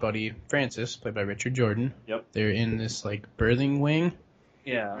 And his buddy Francis, played by Richard Jordan. Yep. They're in this like birthing wing,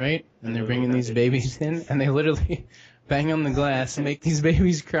 Yeah. right? And they're they're bringing looking these at babies in, and they literally bang on the glass and make these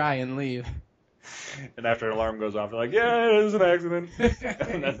babies cry and leave. And after an alarm goes off, they're like, yeah, it was an accident.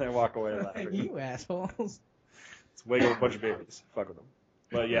 And then they walk away laughing. You assholes. It's wiggle a bunch of babies. Fuck with them.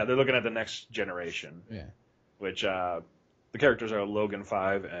 But yeah, they're looking at the next generation, Yeah. which the characters are Logan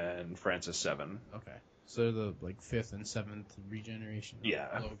 5 and Francis 7. Okay. So they're the like 5th and 7th regeneration. Of Yeah.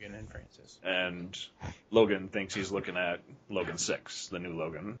 Logan and Francis. And Logan thinks he's looking at Logan 6, the new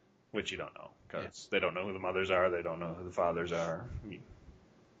Logan, which you don't know because they don't know who the mothers are, they don't know who the fathers are.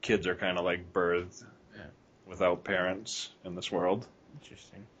 Kids are kind of like birthed without parents in this world.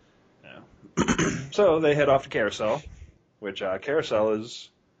 Interesting. Yeah. So they head off to Carousel, which Carousel is.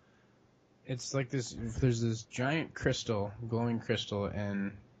 It's like this. There's this giant crystal, glowing crystal,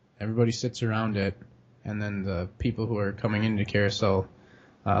 and everybody sits around it. And then the people who are coming into Carousel,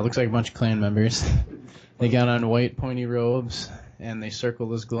 looks like a bunch of clan members. They got on white pointy robes, and they circle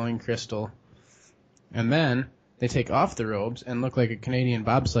this glowing crystal. And then they take off the robes and look like a Canadian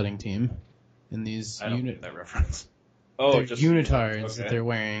bobsledding team in these I don't get that reference. Oh, they're just unitards that okay. they're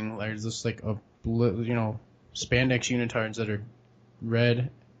wearing. There's just like a spandex unitards that are red,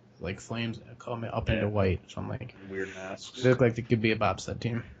 like flames come up into white. So I'm like, Weird masks. they look like they could be a bobsled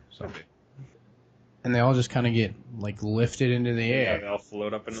team. So, and they all just kind of get like lifted into the Yeah, air, they all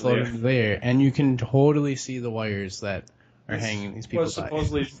float up into float the into air. the air, and you can totally see the wires that are This hanging these people was by.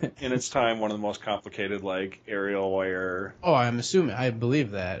 supposedly in its time one of the most complicated like aerial wire. Oh, I'm assuming. I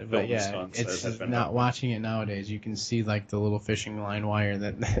believe that. But Film yeah, stunts that it's have been not done. watching it nowadays. You can see like the little fishing line wire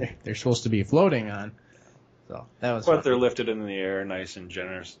that they're supposed to be floating on. So that was. But funny. they're lifted into the air nice and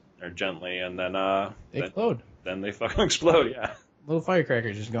generous or gently, and then They then, explode. then they fucking explode. Yeah. Little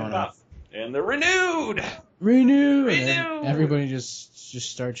firecrackers just going off. And they're renewed. Renew! And Renew! everybody just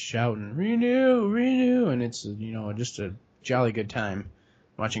starts shouting, renew, renew, and it's just a jolly good time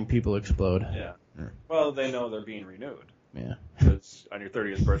watching people explode. Yeah. Yeah. Well, they know they're being renewed. Yeah. Because on your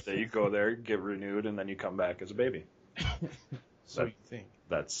 30th birthday, you go there, get renewed, and then you come back as a baby. So you think.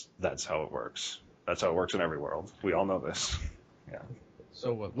 That's how it works. That's how it works in every world. We all know this.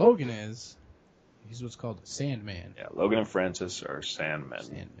 So what Logan is, he's what's called a Sandman. Yeah, Logan and Francis are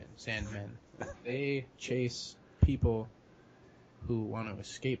Sandmen. Sandmen. They chase people who want to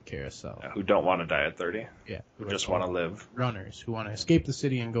escape Carousel. Who don't want to die at 30. Yeah. Who are just want to called live. runners who want to escape the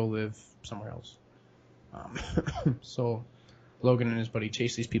city and go live somewhere else. So Logan and his buddy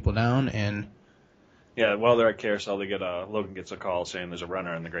chase these people down, and Yeah, while they're at Carousel, they get Logan gets a call saying there's a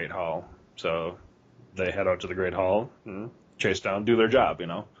runner in the Great Hall. So they head out to the Great Hall, and chase down, do their job,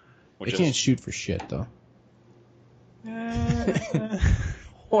 they can't shoot for shit though.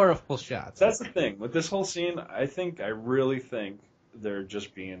 Horrible shots. That's the thing with this whole scene. I really think they're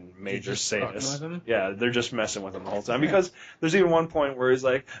just being major just fucking sadists. with him? Yeah, they're just messing with him the whole time because there's even one point where he's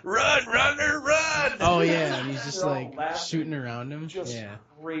like, "Run, runner, run!" Oh yeah, and he's just They're all like laughing. shooting around him. Just Yeah,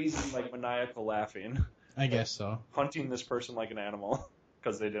 crazy, like maniacal laughing, I guess so. hunting this person like an animal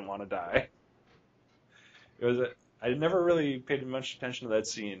because they didn't want to die. I never really paid much attention to that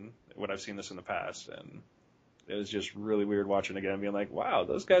scene when I've seen this in the past, and it was just really weird watching it again, being like, "Wow,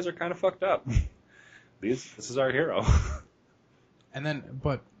 those guys are kind of fucked up." This is our hero. And then,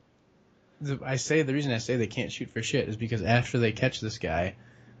 but the reason I say they can't shoot for shit is because after they catch this guy,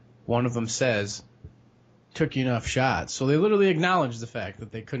 one of them says, took enough shots. So they literally acknowledged the fact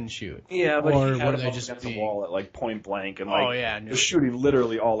that they couldn't shoot. Yeah, but Or he had were him they up just against being- the wall at like point blank and no. was shooting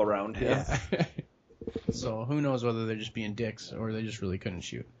literally all around him. Yeah. So who knows whether they're just being dicks or they just really couldn't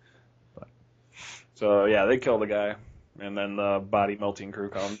shoot. So yeah, they kill the guy, and then the body melting crew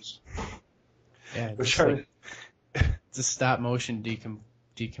comes. Yeah, Which it's, are like, it's a stop motion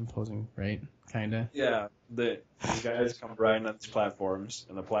decomposing, right? Kinda. yeah, these guys come riding on these platforms,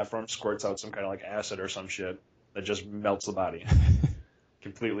 and the platform squirts out some kind of like acid or some shit that just melts the body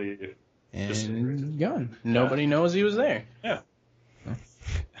completely. And gone. Nobody knows he was there. Yeah.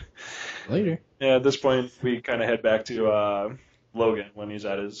 Later. Yeah, at this point, we kind of head back to Logan when he's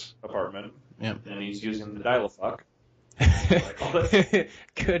at his apartment. Yep. And he's using the dial-a-fuck.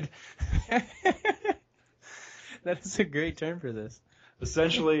 Good. That is a great term for this.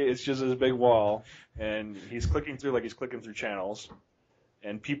 Essentially, it's just this big wall, and he's clicking through like he's clicking through channels,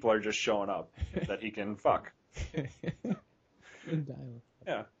 and people are just showing up that he can fuck.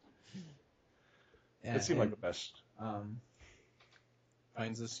 Yeah. It seemed like the best.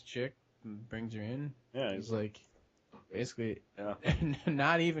 Finds this chick, and brings her in. Yeah, He's like, basically, yeah.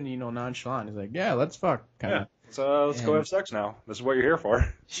 not even, nonchalant. He's like, yeah, let's fuck. Kinda. So let's go have sex now. This is what you're here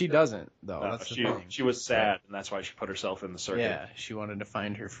for. She doesn't, though. No, That's the thing. she was sad, and that's why she put herself in the circuit. Yeah, she wanted to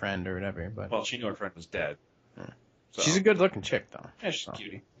find her friend or whatever. But Well, she knew her friend was dead. So. she's a good-looking chick, though. Yeah, she's a So,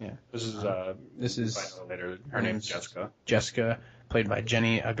 cutie. yeah. This is This find out later. her name's Jessica. Jessica, played by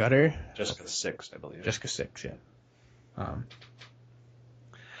Jenny Agutter. Jessica 6, I believe. Jessica 6, yeah.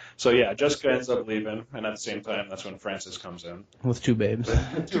 So yeah, Jessica ends up leaving, and at the same time, that's when Francis comes in. With two babes.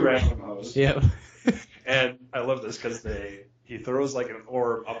 Two random hoes. Yep. And I love this because he throws like an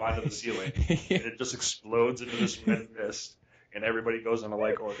orb up onto the ceiling, and it just explodes into this red mist, and everybody goes into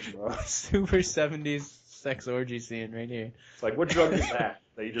like orgy mode. Super 70s sex orgy scene right here. It's like, what drug is that?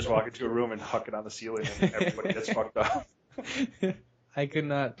 That you just walk into a room and huck it on the ceiling, and everybody gets fucked up. I could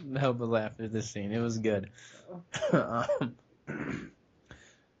not help but laugh at this scene. It was good.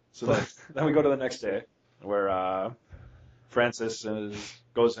 So then we go to the next day, where Francis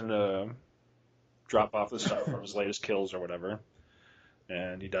goes in to drop off the stuff from his latest kills or whatever.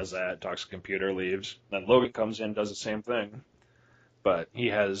 And he does that, talks to the computer, leaves. Then Logan comes in, does the same thing. But he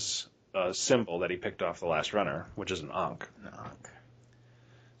has a symbol that he picked off the last runner, which is an Ankh.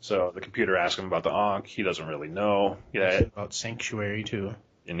 So the computer asks him about the Ankh. He doesn't really know yet. About Sanctuary, too.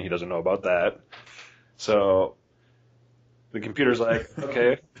 And he doesn't know about that. So the computer's like,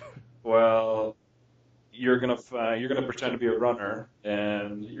 okay, well, you're gonna pretend to be a runner,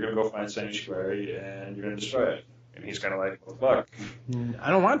 and you're gonna go find Sanctuary, and you're gonna destroy it. And he's kind of like, well, fuck. I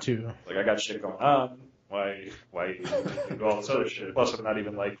don't want to. Like, I got shit going on. Why you do all this other shit? Plus, I'm not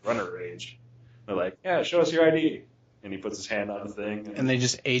even like runner age. They're like, yeah, show us your ID. And he puts his hand on the thing. And they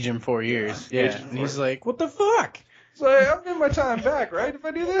just age him 4 years. Yeah. Yeah. And he's like, what the fuck? It's like, I'm getting my time back, right? If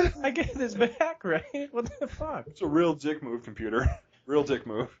I do this. I get this back, right? What the fuck? It's a real dick move, computer. Real dick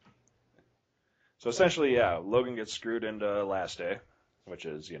move. So essentially, yeah, Logan gets screwed into Last Day, which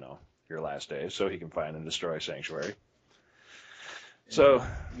is, your last day, so he can find and destroy Sanctuary. So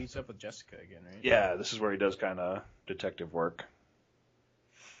He meets up with Jessica again, right? yeah, this is where he does kind of detective work.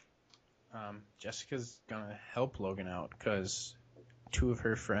 Jessica's gonna help Logan out because two of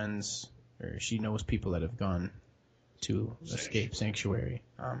her friends, or she knows people that have gone to escape Sanctuary.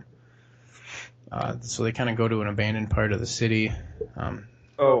 So they kind of go to an abandoned part of the city.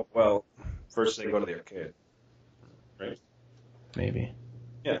 Oh, well, first they go to the arcade, right? Maybe.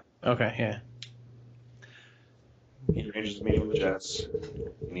 Yeah. Okay, yeah. He arranges a meeting with Jess.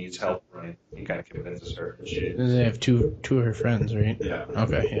 He needs help, right? He kind of convinces her. They have two of her friends, right? Yeah.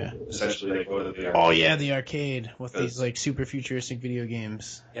 Okay, yeah. Essentially, they go to the arcade. Oh yeah, the arcade with these like super futuristic video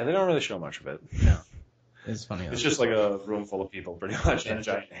games. Yeah, they don't really show much of it. No. It's funny. It's just like a room full of people, pretty much, and a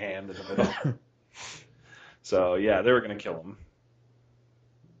giant hand in the middle. So, yeah, they were going to kill him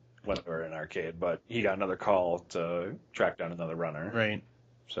when they were in an arcade, but he got another call to track down another runner. Right.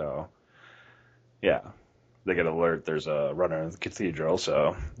 So, yeah, they get alert there's a runner in the cathedral,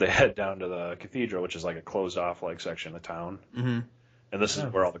 so they head down to the cathedral, which is like a closed-off like section of town. Mm-hmm. And this is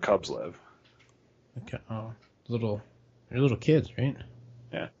where all the Cubs live. Okay. Oh, they're little kids, right?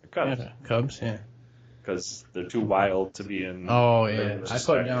 Yeah, the Cubs. Yeah, Cubs, yeah. Because they're too wild to be in... Oh, yeah. regular I put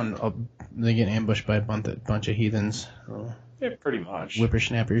society. down, they get ambushed by a bunch of heathens. Yeah, pretty much.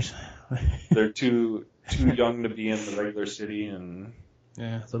 Whippersnappers. They're too young to be in the regular city, and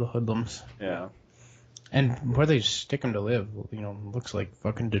Yeah, little hoodlums. yeah. And where they stick them to live, looks like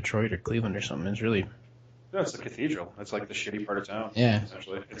fucking Detroit or Cleveland or something. It's really... No, it's the cathedral. It's like the shitty part of town. Yeah.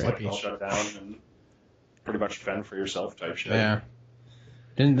 Essentially. It's Crappy. like all shut down and pretty much fend for yourself type shit. Yeah.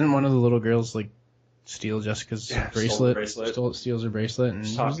 Didn't one of the little girls, steal Jessica's Yeah, bracelet. stole the Steals her bracelet, and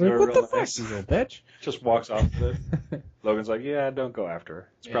Just she's talking to like, her "What real the fuck, nice." you little bitch?" Just walks off with it. Logan's like, yeah, don't go after her.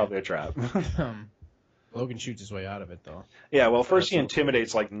 It's Yeah. probably a trap. Logan shoots his way out of it, though. Yeah, well, first he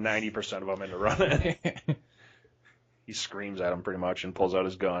intimidates like 90% of them into running. He screams at him pretty much and pulls out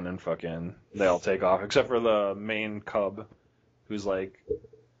his gun and fucking they all take off, except for the main cub, who's like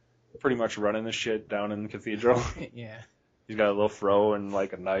pretty much running the shit down in the cathedral. Yeah. He's got a little fro and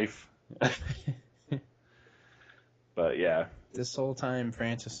like a knife. But yeah. This whole time,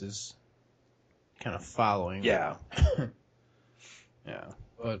 Francis is kind of following. Yeah. Yeah.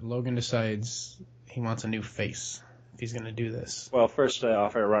 But Logan decides he wants a new face if he's going to do this. Well, first they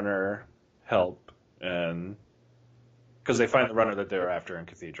offer Runner help, and because they find the Runner that they're after in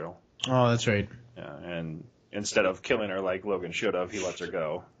Cathedral. Oh, that's right. Yeah, and instead of killing her like Logan should have, he lets her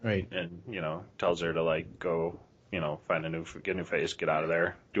go. Right. And, tells her to like go, find get a new face, get out of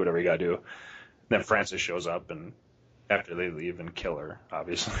there, do whatever you gotta do. Then Francis shows up and after they leave and kill her,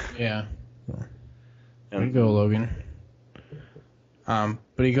 obviously. Yeah. There you And go, Logan.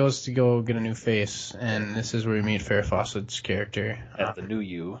 But he goes to go get a new face, and this is where we meet Farrah Fawcett's character, at the new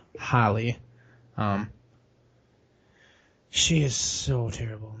you. Holly. She is so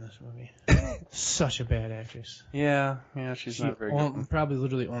terrible in this movie. Such a bad actress. Yeah, she's She not very good. probably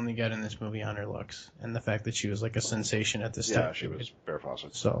literally only got in this movie on her looks and the fact that she was like a sensation at this time. Yeah, she was Farrah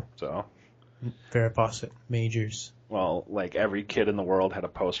Fawcett. So, So, Farrah Fawcett, Majors. well, like every kid in the world had a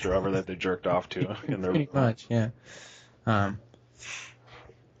poster of her that they jerked off to in their Pretty much, yeah.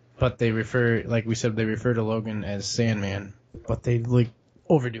 But they refer, like we said, they refer to Logan as Sandman, but they like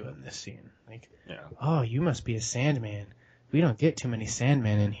overdo it in this scene. Like, Yeah. oh, you must be a Sandman. We don't get too many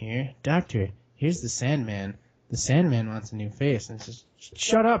Sandmen in here. Doctor, here's the Sandman. The Sandman wants a new face. And it's just,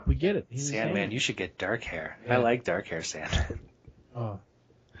 shut up, we get it. He's a Sandman, you should get dark hair. Yeah. I like dark hair, Sandman. Oh.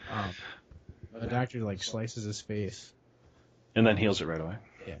 The doctor, like, slices his face. And then heals it right away.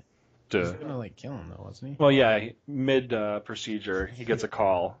 Yeah. He was To, gonna, like, kill him, though, wasn't he? well, yeah, mid procedure, he gets a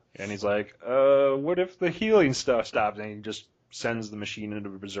call, and he's like, what if the healing stuff stops? And he just sends the machine into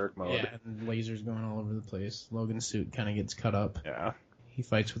berserk mode. Yeah, and lasers going all over the place. Logan's suit kind of gets cut up. Yeah. He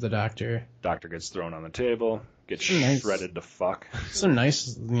fights with the doctor. Doctor gets thrown on the table, gets Nice. shredded to fuck. Some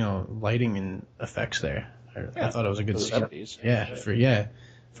nice, lighting and effects there. I thought it was a good For the scene. 70s.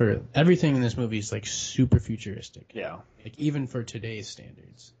 For everything in this movie is like super futuristic. Yeah. Like even for today's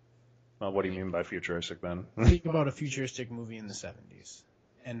standards. Well, what do you mean by futuristic then? Think about a futuristic movie in the 70s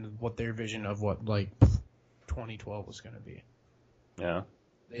and what their vision of what like 2012 was going to be. Yeah.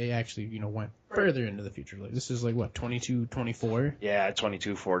 They actually, went further into the future. Like this is like what 22, 24. Yeah,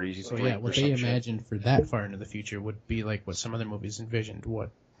 2240s. So yeah, what they imagined for that far into the future would be like what some other movies envisioned what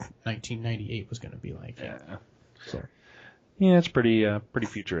 1998 was going to be like. Yeah. So Yeah, it's pretty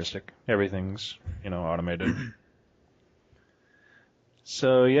futuristic. Everything's, automated.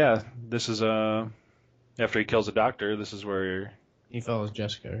 So yeah, this is after he kills the doctor, this is where he follows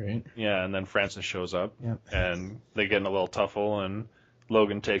Jessica, right? yeah, and then Francis shows up Yep. and they get in a little tuffle and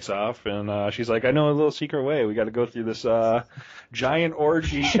Logan takes off and she's like, I know a little secret way. We got to go through this giant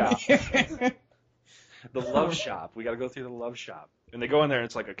orgy shop. The love shop. We got to go through the love shop. And they go in there and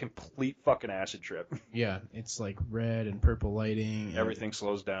it's like a complete fucking acid trip. Yeah, it's like red and purple lighting. And Everything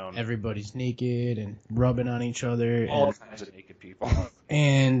slows down. everybody's naked and rubbing on each other. All kinds of naked people.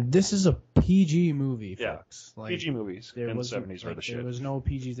 And this is a PG movie, Yeah. folks. Like, PG movies in the 70s were the shit. There was no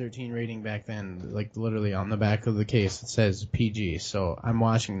PG-13 rating back then. Like, literally on the back of the case, it says PG. So I'm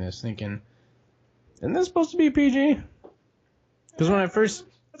watching this thinking, isn't this supposed to be PG? Because when I first...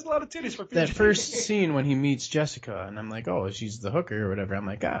 That's a lot of titties for PG. That first scene when he meets Jessica, and I'm like, oh, she's the hooker or whatever. I'm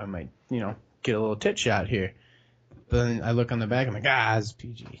like, I might, get a little tit shot here. But then I look on the back, I'm like, it's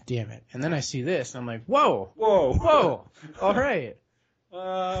PG. Damn it. And then I see this, and I'm like, whoa, Whoa. all right.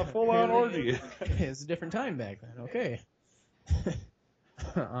 Full on orgy. It's a different time back then. Okay.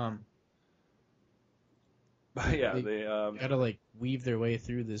 But yeah, They- they Gotta like weave their way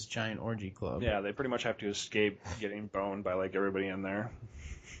through this giant orgy club. yeah, they pretty much have to escape getting boned by like everybody in there.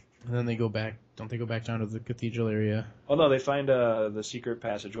 And then they go back. Don't they go back down to the cathedral area? Oh no, they find the secret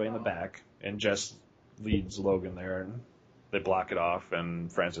passageway in the back, and Jess leads Logan there, and they block it off,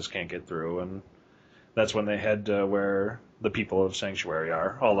 and Francis can't get through, and that's when they head to where the people of Sanctuary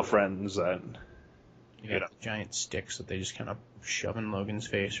are, all the friends that. You got giant sticks that they just kind of shove in Logan's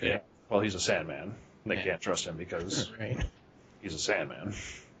face, Yeah. right? Well, he's a Sandman. They Yeah. can't trust him because Right. he's a Sandman.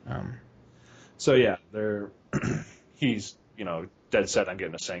 Um, So yeah, they're he's dead set on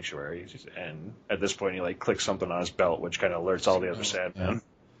getting a sanctuary, and at this point he like clicks something on his belt, which kind of alerts all the other Sandmen.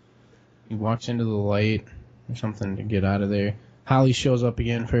 he walks into the light or something to get out of there. Holly shows up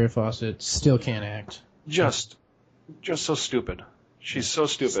again, Farrah Fawcett, still can't act. Just so stupid. She's so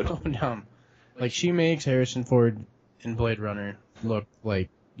stupid. So dumb. Like, she makes Harrison Ford in Blade Runner look like,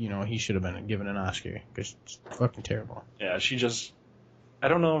 he should have been given an Oscar, because it's fucking terrible. Yeah, I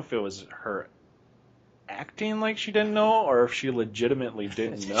don't know if it was her acting like she didn't know, or if she legitimately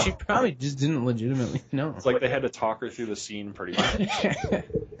didn't know. She probably just didn't legitimately know. It's like they had to talk her through the scene pretty much.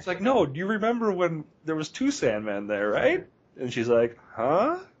 It's like, no, do you remember when there was 2 Sandmen there, right? And she's like,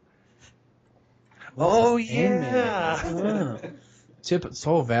 huh? Oh, yeah. This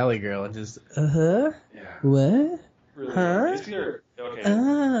whole Valley Girl, and just, uh-huh? Yeah. What? Really, Huh?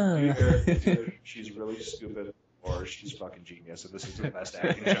 Either she's really stupid, or she's fucking genius, and this is the best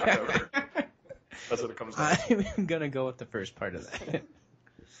acting job ever. That's what it comes down to. I'm gonna go with the first part of that.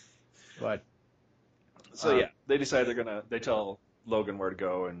 But So yeah, they decide they tell Logan where to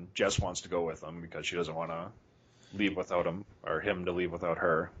go, and Jess wants to go with them because she doesn't want to leave without him, or him to leave without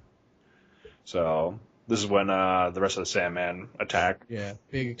her. So this is when the rest of the Sandman attack. yeah,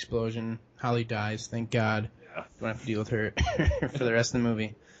 big explosion. Holly dies. Thank God. Yeah. Don't have to deal with her for the rest of the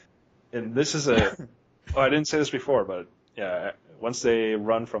movie. And this is I didn't say this before, but yeah, once they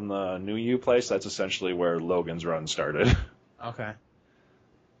run from the New U place, that's essentially where Logan's run started. Okay.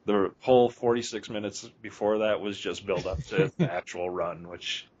 The whole 46 minutes before that was just build up to the actual run,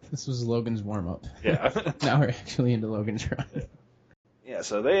 which, This was Logan's warm up. yeah. Now we're actually into Logan's run. Yeah,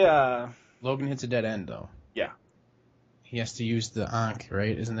 so they, Logan hits a dead end though. Yeah. He has to use the Ankh,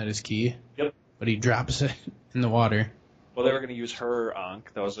 right? Isn't that his key? Yep. But he drops it in the water. Well, they were going to use her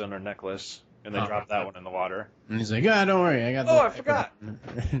Ankh that was on her necklace, and they Oh. dropped that one in the water. And he's like, don't worry, I got the Oh, I forgot. one."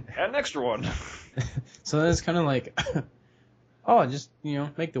 Add an extra one. So then it's kind of like, just,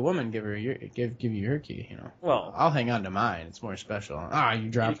 make the woman give you her key, Well, I'll hang on to mine. It's more special. You he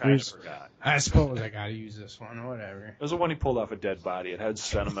dropped kind of yours. forgot. I suppose I gotta use this one, whatever. It was the one he pulled off a dead body. It had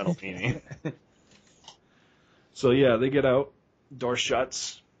sentimental meaning. So yeah, they get out. Door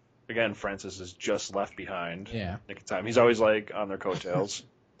shuts. Again, Francis is just left behind. Yeah. Nick of time. He's always like on their coattails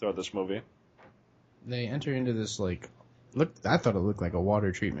throughout this movie. They enter into this I thought it looked like a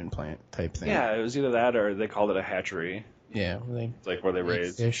water treatment plant type thing. Yeah, it was either that or they called it a hatchery. Yeah, they It's like where they make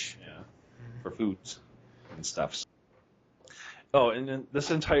raise fish. for foods and stuff. Oh, and then this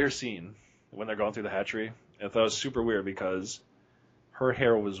entire scene when they're going through the hatchery, I thought it was super weird because her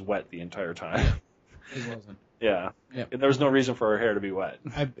hair was wet the entire time. It wasn't. Yeah. Yep. And there was no reason for her hair to be wet.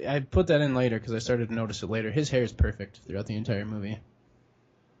 I put that in later because I started to notice it later. His hair is perfect throughout the entire movie.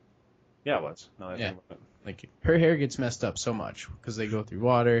 Yeah, it was. No, I Yeah. think about it. Like, her hair gets messed up so much because they go through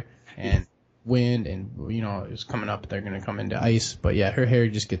water and wind and, it's coming up, they're going to come into ice. But yeah, her hair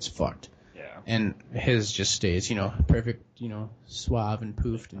just gets fucked. Yeah. And his just stays, perfect, suave and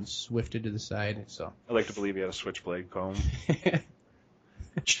poofed and swifted to the side. So I like to believe he had a switchblade comb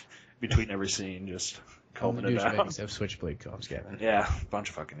between every scene, just combing it down. douchebags have switchblade combs, Gavin. Yeah, bunch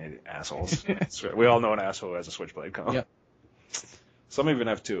of fucking idiot assholes. We all know an asshole who has a switchblade comb. Yep. Some even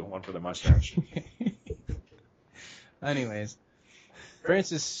have 2, one for their mustache. Anyways,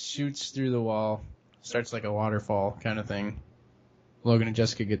 Francis shoots through the wall, starts like a waterfall kind of thing. Logan and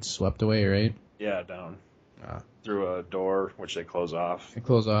Jessica get swept away, right? Yeah, down. Ah. Through a door, which they close off. They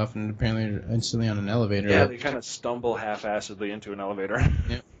close off and apparently are instantly on an elevator. Yeah, they kind of stumble half-assedly into an elevator.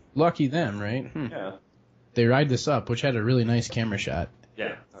 Lucky them, right? Yeah. They ride this up, which had a really nice camera shot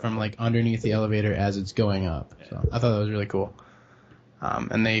Yeah. from like underneath the elevator as it's going up. Yeah. So I thought that was really cool.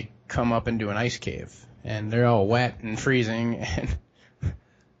 And they come up into an ice cave, and they're all wet and freezing, and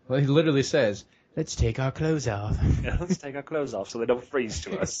well, he literally says, "Let's take our clothes off." Yeah, let's take our clothes off so they don't freeze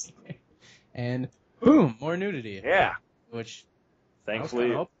to us. And boom, more nudity. Yeah. Which Thankfully, I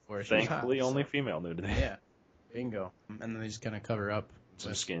was kinda hoping for. She was thankfully hot, only so- female nudity. Yeah. Bingo. And then they just kind of cover up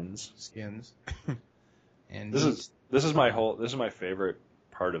Some with skins. skins. And This is my favorite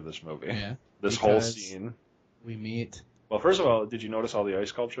part of this movie. yeah. This whole because- scene. We meet. Well, first of all, did you notice all the ice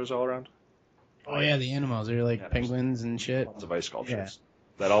sculptures all around? Oh yeah, the animals. They're like Yeah, there's penguins and shit. Lots of ice sculptures.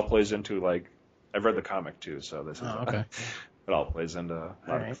 That all plays into, like, I've read the comic too, so this is Oh, okay. it all plays into a lot of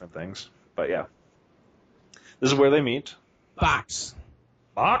Alright. different things. But yeah, this is where they meet. Box.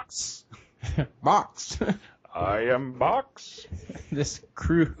 Box. Box. I am Box. This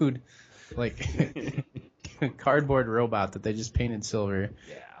crude, like, cardboard robot that they just painted silver.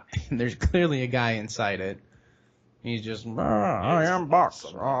 Yeah. And there's clearly a guy inside it. He's just, I am Box.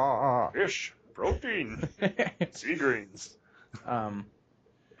 Fish, protein, sea greens.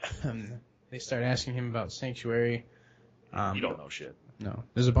 They start asking him about Sanctuary. You don't know shit. No.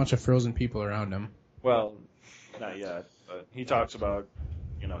 There's a bunch of frozen people around him. Well, not yet, but he talks about,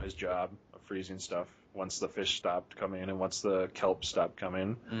 his job of freezing stuff once the fish stopped coming and once the kelp stopped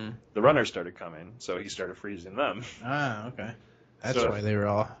coming, Mm. the runners started coming. So he started freezing them. Ah, okay. That's So- why they were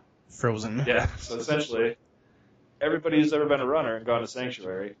all frozen. Yeah. So essentially, everybody who's ever been a runner and gone to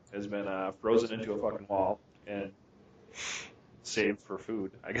Sanctuary has been frozen into a fucking wall and saved for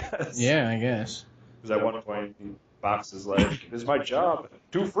food, I guess. Yeah, I guess. Because at one point, Fox is like, "It's my job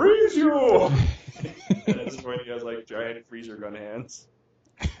to freeze you." And at this point, he has like giant freezer gun hands.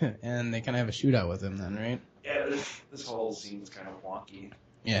 And they kind of have a shootout with him then, right? Yeah, this whole scene's kind of wonky.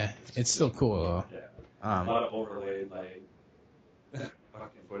 Yeah, it's still cool though. Yeah, a Um, lot of overlaid like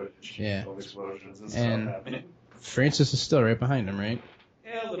fucking footage Yeah. of explosions and And- stuff happening. Francis is still right behind him, right?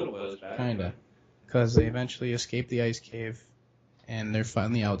 Yeah, a little bit back. Kinda. Because they eventually escape the ice cave, and they're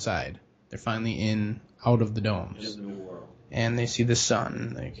finally outside. They're finally out of the In domes. the new world. And they see the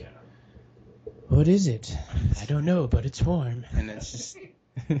sun. Like, Yeah. what is it? I don't know, but it's warm. And it's just...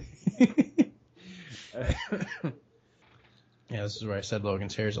 Yeah, this is where I said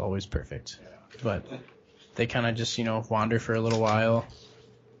Logan's hair is always perfect. But they kind of just, wander for a little while.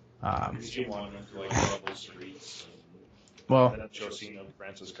 You see wandering through like rubble streets. Well, And then show a scene of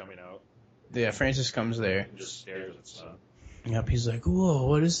Francis coming out yeah, Francis comes there. and just stares at sun. Yep, he's like, whoa,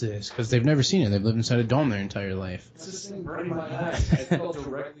 what is this? Because they've never seen it. They've lived inside a dome their entire life. It's this thing burning my eyes. I felt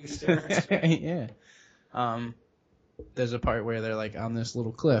directly staring at it. Yeah. There's a part where they're like on this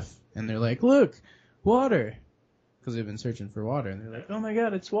little cliff, and they're like, look, water. Because they've been searching for water, and they're like, oh my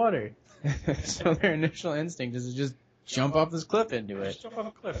god, it's water. So their initial instinct is to just jump off this cliff into it. Just jump off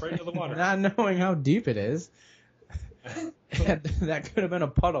a cliff right into the water. Not knowing how deep it is. that could have been a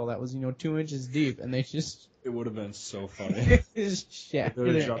puddle that was, 2 inches deep, and they just It would have been so funny. just shattered They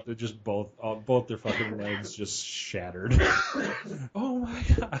would have it. dropped it, just both their fucking legs just shattered. Oh my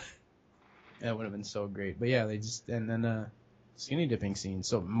god. That would have been so great. But yeah, and then skinny dipping scene.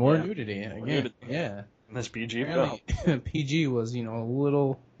 So more Yeah. nudity again. Nudity. Yeah. In this PG film. Apparently, PG was, a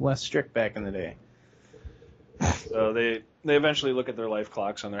little less strict back in the day. So they eventually look at their life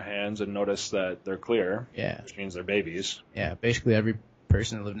clocks on their hands and notice that they're clear, Yeah. which means they're babies. Yeah. Basically, every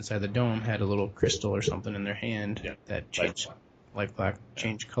person that lived inside the dome had a little crystal or something in their hand Yeah. that changed life clock,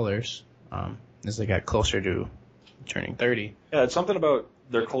 changed colors as they got closer to turning 30. Yeah, it's something about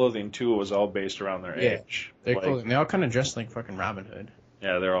their clothing too was all based around their Yeah. age. Their Like, clothing, they all kind of dressed like fucking Robin Hood.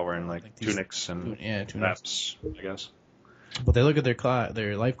 Yeah, they're all wearing like Like these- tunics and Yeah, tunics. maps, I guess. But they look at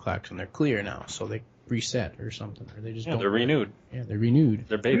their life clocks and they're clear now, so they reset or something, or they just Yeah, don't. they're renewed. Yeah, they're renewed.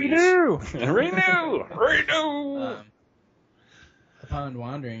 They're babies. Renew! Renew! Upon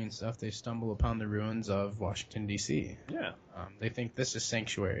wandering and stuff, they stumble upon the ruins of Washington, D.C. Yeah. They think this is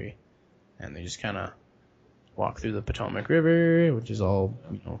Sanctuary, and they just kind of walk through the Potomac River, which is all,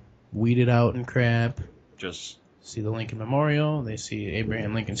 weeded out and crap. Just See the Lincoln Memorial, they see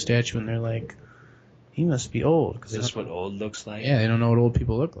Abraham Lincoln statue, and they're like, he must be old. 'cause is they this don't- what old looks like? Yeah, they don't know what old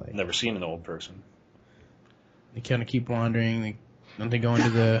people look like. Never seen an old person. They kind of keep wandering. They go into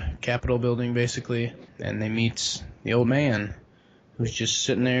the Capitol building, basically, and they meet the old man who's just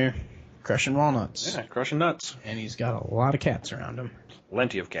sitting there crushing walnuts. Yeah, crushing nuts. And he's got a lot of cats around him.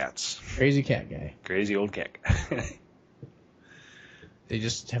 Plenty of cats. Crazy cat guy. Crazy old cat. They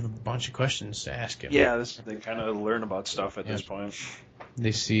just have a bunch of questions to ask him. Yeah, they kind of learn about stuff at this Yeah. point.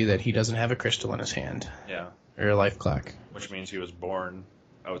 They see that he doesn't have a crystal in his hand, Yeah, or a life clock. which means he was born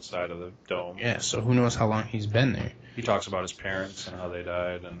outside of the dome. Yeah, so who knows how long he's been there. He talks about his parents and how they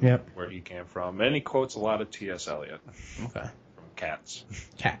died and Yep. where he came from. And he quotes a lot of T.S. Eliot Okay. from Cats,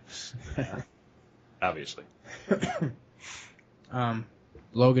 Cats. obviously.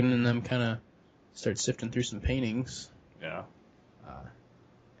 Logan and them kind of start sifting through some paintings, Yeah,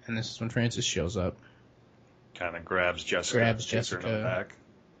 and this is when Francis shows up. kind of grabs Jessica. Grabs takes her in the Jessica. back.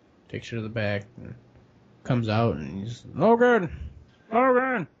 Takes her to the back, and comes out, and he's, Logan!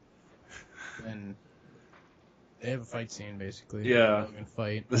 Logan! And they have a fight scene, basically. Yeah. Logan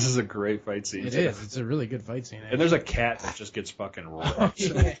fight. This is a great fight scene. It is. It's a really good fight scene. And there's a cat that just gets fucking rocked.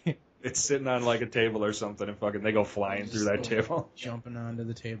 yeah. It's sitting on like a table or something, and fucking they go flying through that table. Jumping onto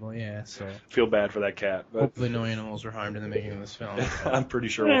the table, yeah. So Feel bad for that cat, but hopefully no animals were harmed in the making of this film. I'm pretty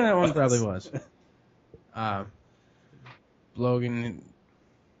sure. Yeah, that one probably was. Logan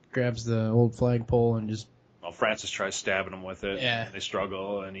grabs the old flagpole and just Well, Francis tries stabbing him with it. Yeah. They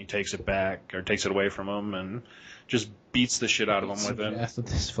struggle, and he takes it back, or takes it away from him, and just beats the shit out of him with it. ass with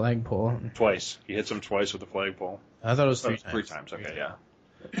this flagpole. Twice. He hits him twice with the flagpole. I thought it was three times. Three times, okay, yeah.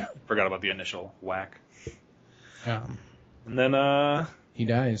 Forgot about the initial whack. Um, And then, he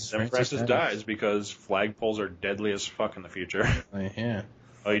dies. then Francis dies because flagpoles are deadly as fuck in the future. Like, yeah.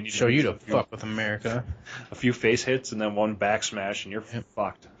 Oh, you need Show you to a few, fuck with America. a few face hits and then one back smash, and you're Yep.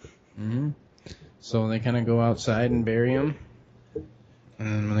 fucked. hmm So they kind of go outside and bury him. And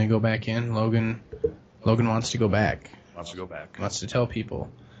then when they go back in, Logan wants to go back. Wants to go back. Wants to tell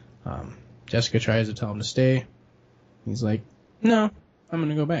people. Jessica tries to tell him to stay. He's like, no, I'm going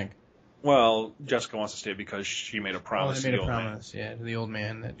to go back. Well, Jessica wants to stay because she made a promise They to made the a old man. promise, yeah, to the old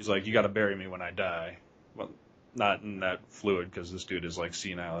man. That He's like, you got to bury me when I die. Well, not in that fluid because this dude is like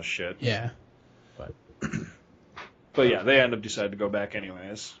senile as shit. Yeah. But yeah, they end up deciding to go back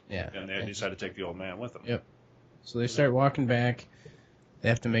anyways. Yeah. And they decide to take the old man with them. Yep. So they start walking back. They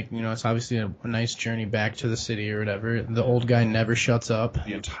have to make, it's obviously a nice journey back to the city or whatever. The old guy never shuts up.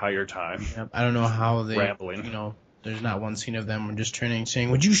 The entire time. Yep. I don't know how they, Rambling. there's not one scene of them just turning saying,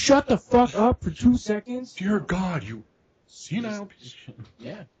 would you shut the fuck up for 2 seconds? Dear God, you senile piece of shit.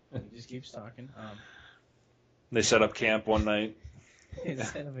 Yeah. He just keeps talking. They set up camp one night They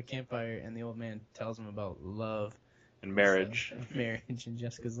set up a campfire, and the old man tells him about love. in marriage. Marriage, and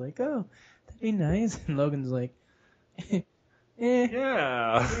Jessica's like, oh, that'd be nice. And Logan's like, Yeah,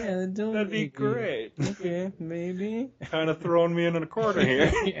 yeah, don't that'd be make me. great. Okay, maybe. Kind of throwing me in a corner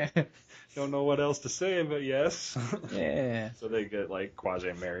here. Yeah. Don't know what else to say, but yes. Yeah. So they get like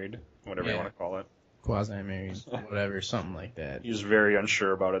quasi-married, whatever you Yeah. want to call it. Quasi-married, whatever, something like that. He's very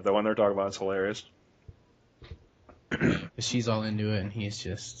unsure about it. The one they're talking about is hilarious. She's all into it, and he's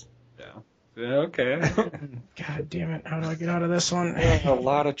just, Yeah, okay. God damn it, how do I get out of this one? A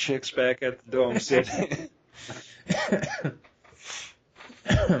lot of chicks back at the Dome City.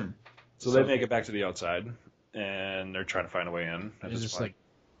 So they make it back to the outside, and they're trying to find a way in. at There's this this, point.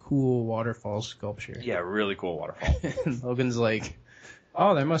 cool waterfall sculpture. Yeah, really cool waterfall. And Logan's like,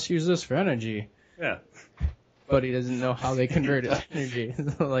 oh, they must use this for energy. Yeah. But he doesn't know how they convert it to energy.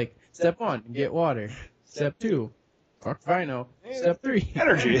 So, like, step 1, get water. Step 2, fuck if I know. Step 3,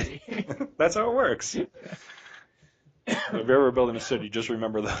 Energy. That's how it works. If you're ever building a city, just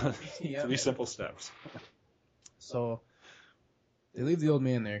remember the Yep. 3 simple steps. So they leave the old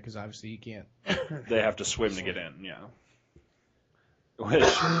man there because obviously he can't. They have to swim to get in, yeah.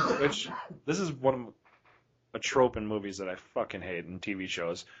 Which this is a trope in movies that I fucking hate in TV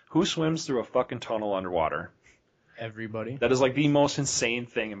shows. Who swims through a fucking tunnel underwater? Everybody. That is like the most insane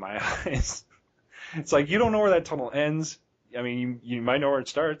thing in my eyes. It's like you don't know where that tunnel ends. I mean, you might know where it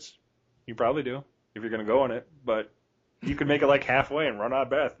starts. You probably do if you're going to go in it, but you could make it like halfway and run out of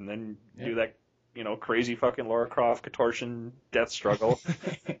breath and then do that, crazy fucking Lara Croft contortion death struggle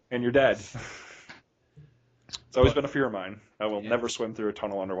and you're dead. It's always been a fear of mine. I will never swim through a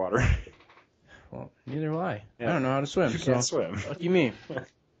tunnel underwater. Well, neither will I. Yeah. I don't know how to swim. You so can't swim. lucky me.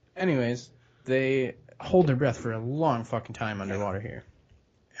 Anyways, they hold their breath for a long fucking time underwater here.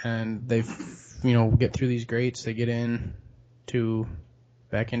 And they, get through these grates. They get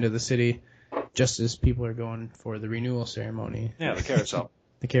back into the city just as people are going for the renewal ceremony. Yeah, the carousel.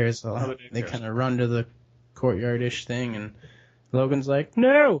 The carousel. Holiday They carousel. kind of run to the courtyard-ish thing, and Logan's like,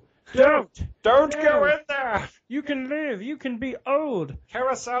 no, don't Go in there! You can live. You can be old.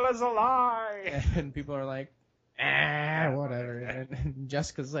 Carousel is a lie! And people are like, whatever. And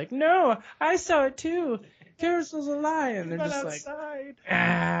Jessica's like, no, I saw it too. Carousel's a lie. And they're just like,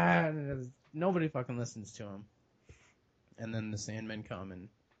 and nobody fucking listens to him. And then the Sandmen come and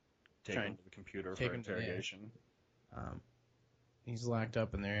Take him to the computer Take for him to- interrogation. he's locked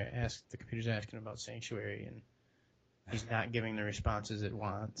up, and the computer's asking about Sanctuary, and he's not giving the responses it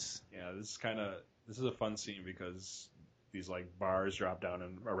wants. Yeah, this is a fun scene because these like bars drop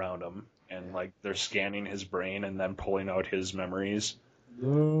down around him, and like they're scanning his brain and then pulling out his memories.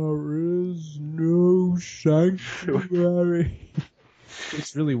 There is no sanctuary.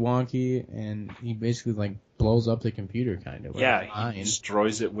 It's really wonky, and he basically like blows up the computer kind of. Yeah, he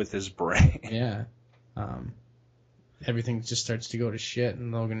destroys it with his brain. Yeah. Everything just starts to go to shit,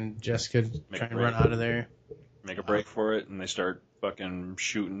 and Logan and Jessica trying to run out of there. Make a break for it, and they start fucking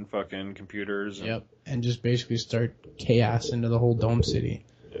shooting fucking computers. And Yep, and just basically start chaos into the whole Dome City.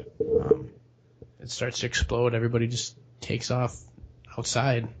 It starts to explode. Everybody just takes off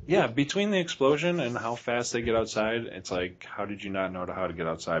outside. Yeah, between the explosion and how fast they get outside, it's like, how did you not know how to get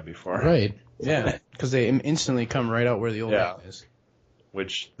outside before? Right. Yeah, because they instantly come right out where the old man is.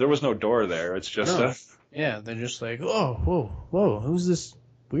 Which, there was no door there. It's just No. Yeah, they're just like, oh, whoa, who's this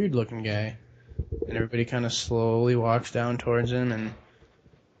weird-looking guy? And everybody kind of slowly walks down towards him, and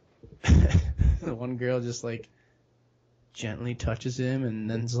the one girl just, like, gently touches him, and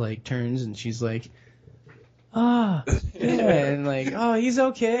then, like, turns, and she's like, yeah, and, like, oh, he's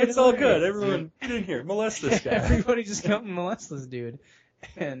okay. It's all good. Everyone, get in here. Molest this guy. Everybody just come and molest this dude.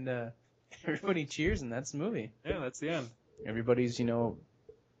 And everybody cheers, and that's the movie. Yeah, that's the end. Everybody's,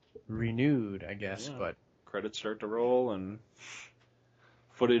 renewed, I guess, Yeah. but Credits start to roll, and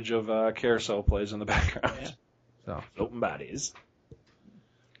footage of Carousel plays in the background. Yeah. So Open bodies.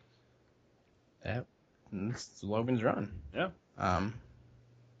 it's Logan's Run. Yeah. Um,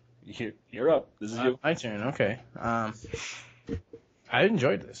 You're up. This is you. my turn. Okay. I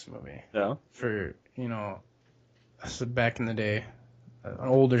enjoyed this movie Yeah. for back in the day, an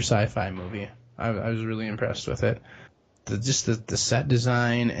older sci-fi movie. I was really impressed with it. The set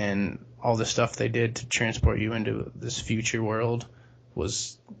design and all the stuff they did to transport you into this future world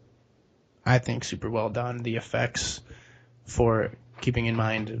was, I think, super well done. The effects, for keeping in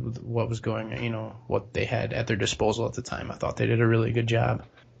mind what was what they had at their disposal at the time, I thought they did a really good job.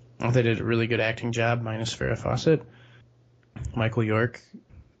 I thought they did a really good acting job, minus Farrah Fawcett. Michael York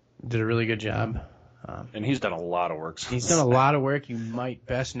did a really good job. And he's done a lot of work. He's done a lot of work. You might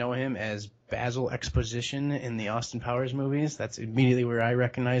best know him as Basil Exposition in the Austin Powers movies. That's immediately where I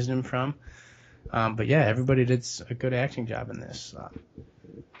recognized him from. But yeah, everybody did a good acting job in this.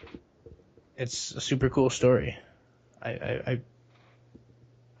 It's a super cool story. I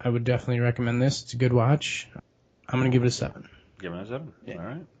would definitely recommend this. It's a good watch. I'm gonna give it a 7. Give it a 7. Yeah. All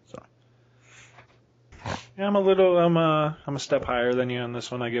right. So Yeah, I'm a step higher than you on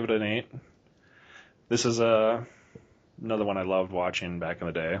this one. I give it an 8. This is another one I loved watching back in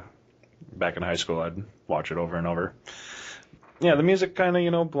the day. Back in high school, I'd watch it over and over. Yeah, the music kind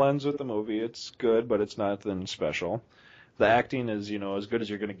of, blends with the movie. It's good, but it's nothing special. The acting is, as good as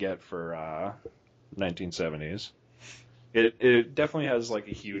you're going to get for 1970s. It definitely has, like,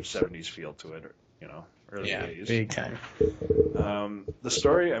 a huge 70s feel to it, early 80s. big time. The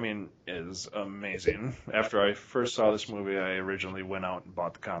story, is amazing. After I first saw this movie, I originally went out and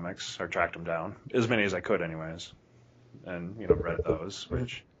bought the comics, or tracked them down, as many as I could anyways, and, read those,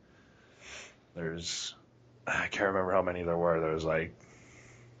 which I can't remember how many there were. There was, like,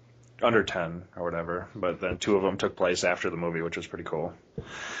 under 10 or whatever, but then 2 of them took place after the movie, which was pretty cool.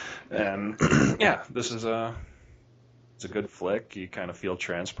 And, yeah, this is it's a good flick. You kind of feel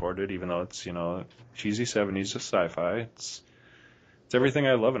transported, even though it's, cheesy 70s sci-fi. It's everything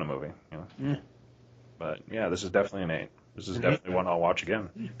I love in a movie, Yeah. But yeah, this is definitely an 8. This is definitely one I'll watch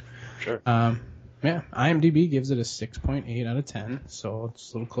again. Sure. Yeah, IMDb gives it a 6.8 out of 10, so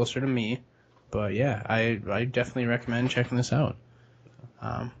it's a little closer to me. But yeah, I definitely recommend checking this out.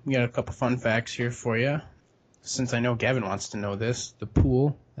 We got a couple fun facts here for you. Since I know Gavin wants to know this, the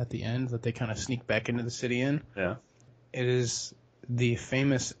pool at the end that they kind of sneak back into the city in. Yeah. It is the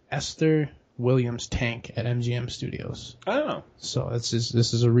famous Esther Williams tank at MGM Studios. I don't know. So this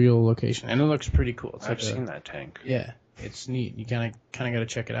is a real location, and it looks pretty cool. It's I've seen that tank. Yeah, it's neat. You kind of got to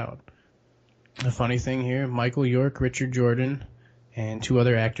check it out. The funny thing here, Michael York, Richard Jordan, and 2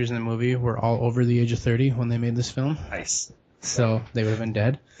 other actors in the movie were all over the age of 30 when they made this film. Nice. So they would have been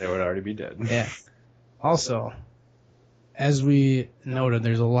dead. They would already be dead. Yeah. Also, as we noted,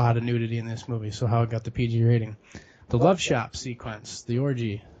 there's a lot of nudity in this movie, so how it got the PG rating. The love shop sequence, the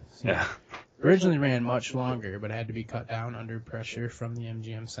orgy, Yeah. originally ran much longer, but had to be cut down under pressure from the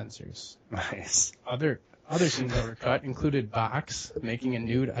MGM censors. Nice. Other scenes that were cut included Box making a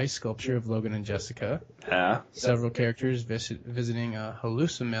nude ice sculpture of Logan and Jessica, Yeah. several characters visiting a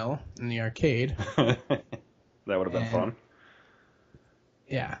hallucimill in the arcade. That would have been And- fun.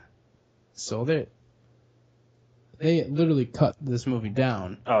 Yeah. So they literally cut this movie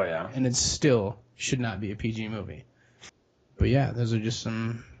down, Oh, yeah. and it still should not be a PG movie. But yeah, those are just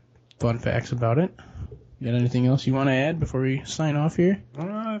some fun facts about it. You got anything else you want to add before we sign off here?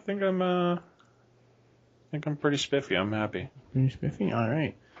 I think I'm pretty spiffy. I'm happy. Pretty spiffy? All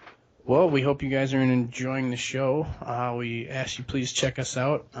right. Well, we hope you guys are enjoying the show. We ask you please check us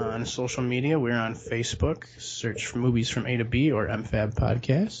out on social media. We're on Facebook. Search for Movies from A to B or MFAB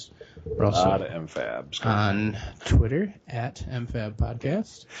Podcast. We're A also lot of MFABs. on Twitter at MFAB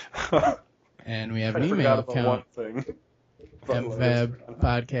Podcast. And we have an email account, thing.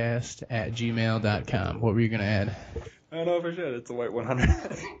 mfabpodcast@gmail.com. What were you going to add? I don't know for sure. It's a white 100.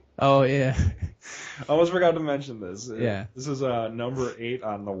 Oh, yeah. I almost forgot to mention this. Yeah. This is number 8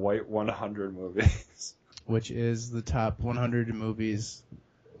 on the white 100 movies. Which is the top 100 movies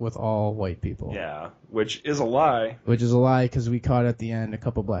with all white people. Yeah, which is a lie. Which is a lie because we caught at the end a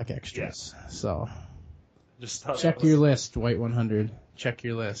couple black extras. So Just thought check your list, White 100. Check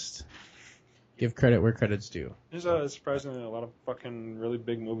your list. Give credit where credit's due. There's surprisingly a lot of fucking really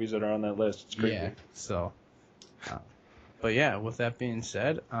big movies that are on that list. It's crazy. Yeah. So, but yeah, with that being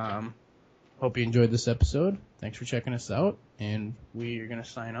said, hope you enjoyed this episode. Thanks for checking us out, and we are gonna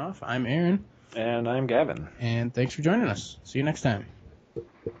sign off. I'm Aaron, And I'm Gavin. and thanks for joining us. See you next time.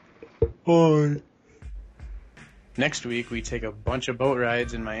 Bye. Next week, we take a bunch of boat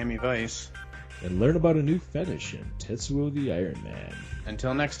rides in Miami Vice. and learn about a new fetish in Tetsuo the Iron Man.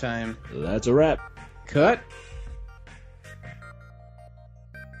 Until next time, That's a wrap. cut.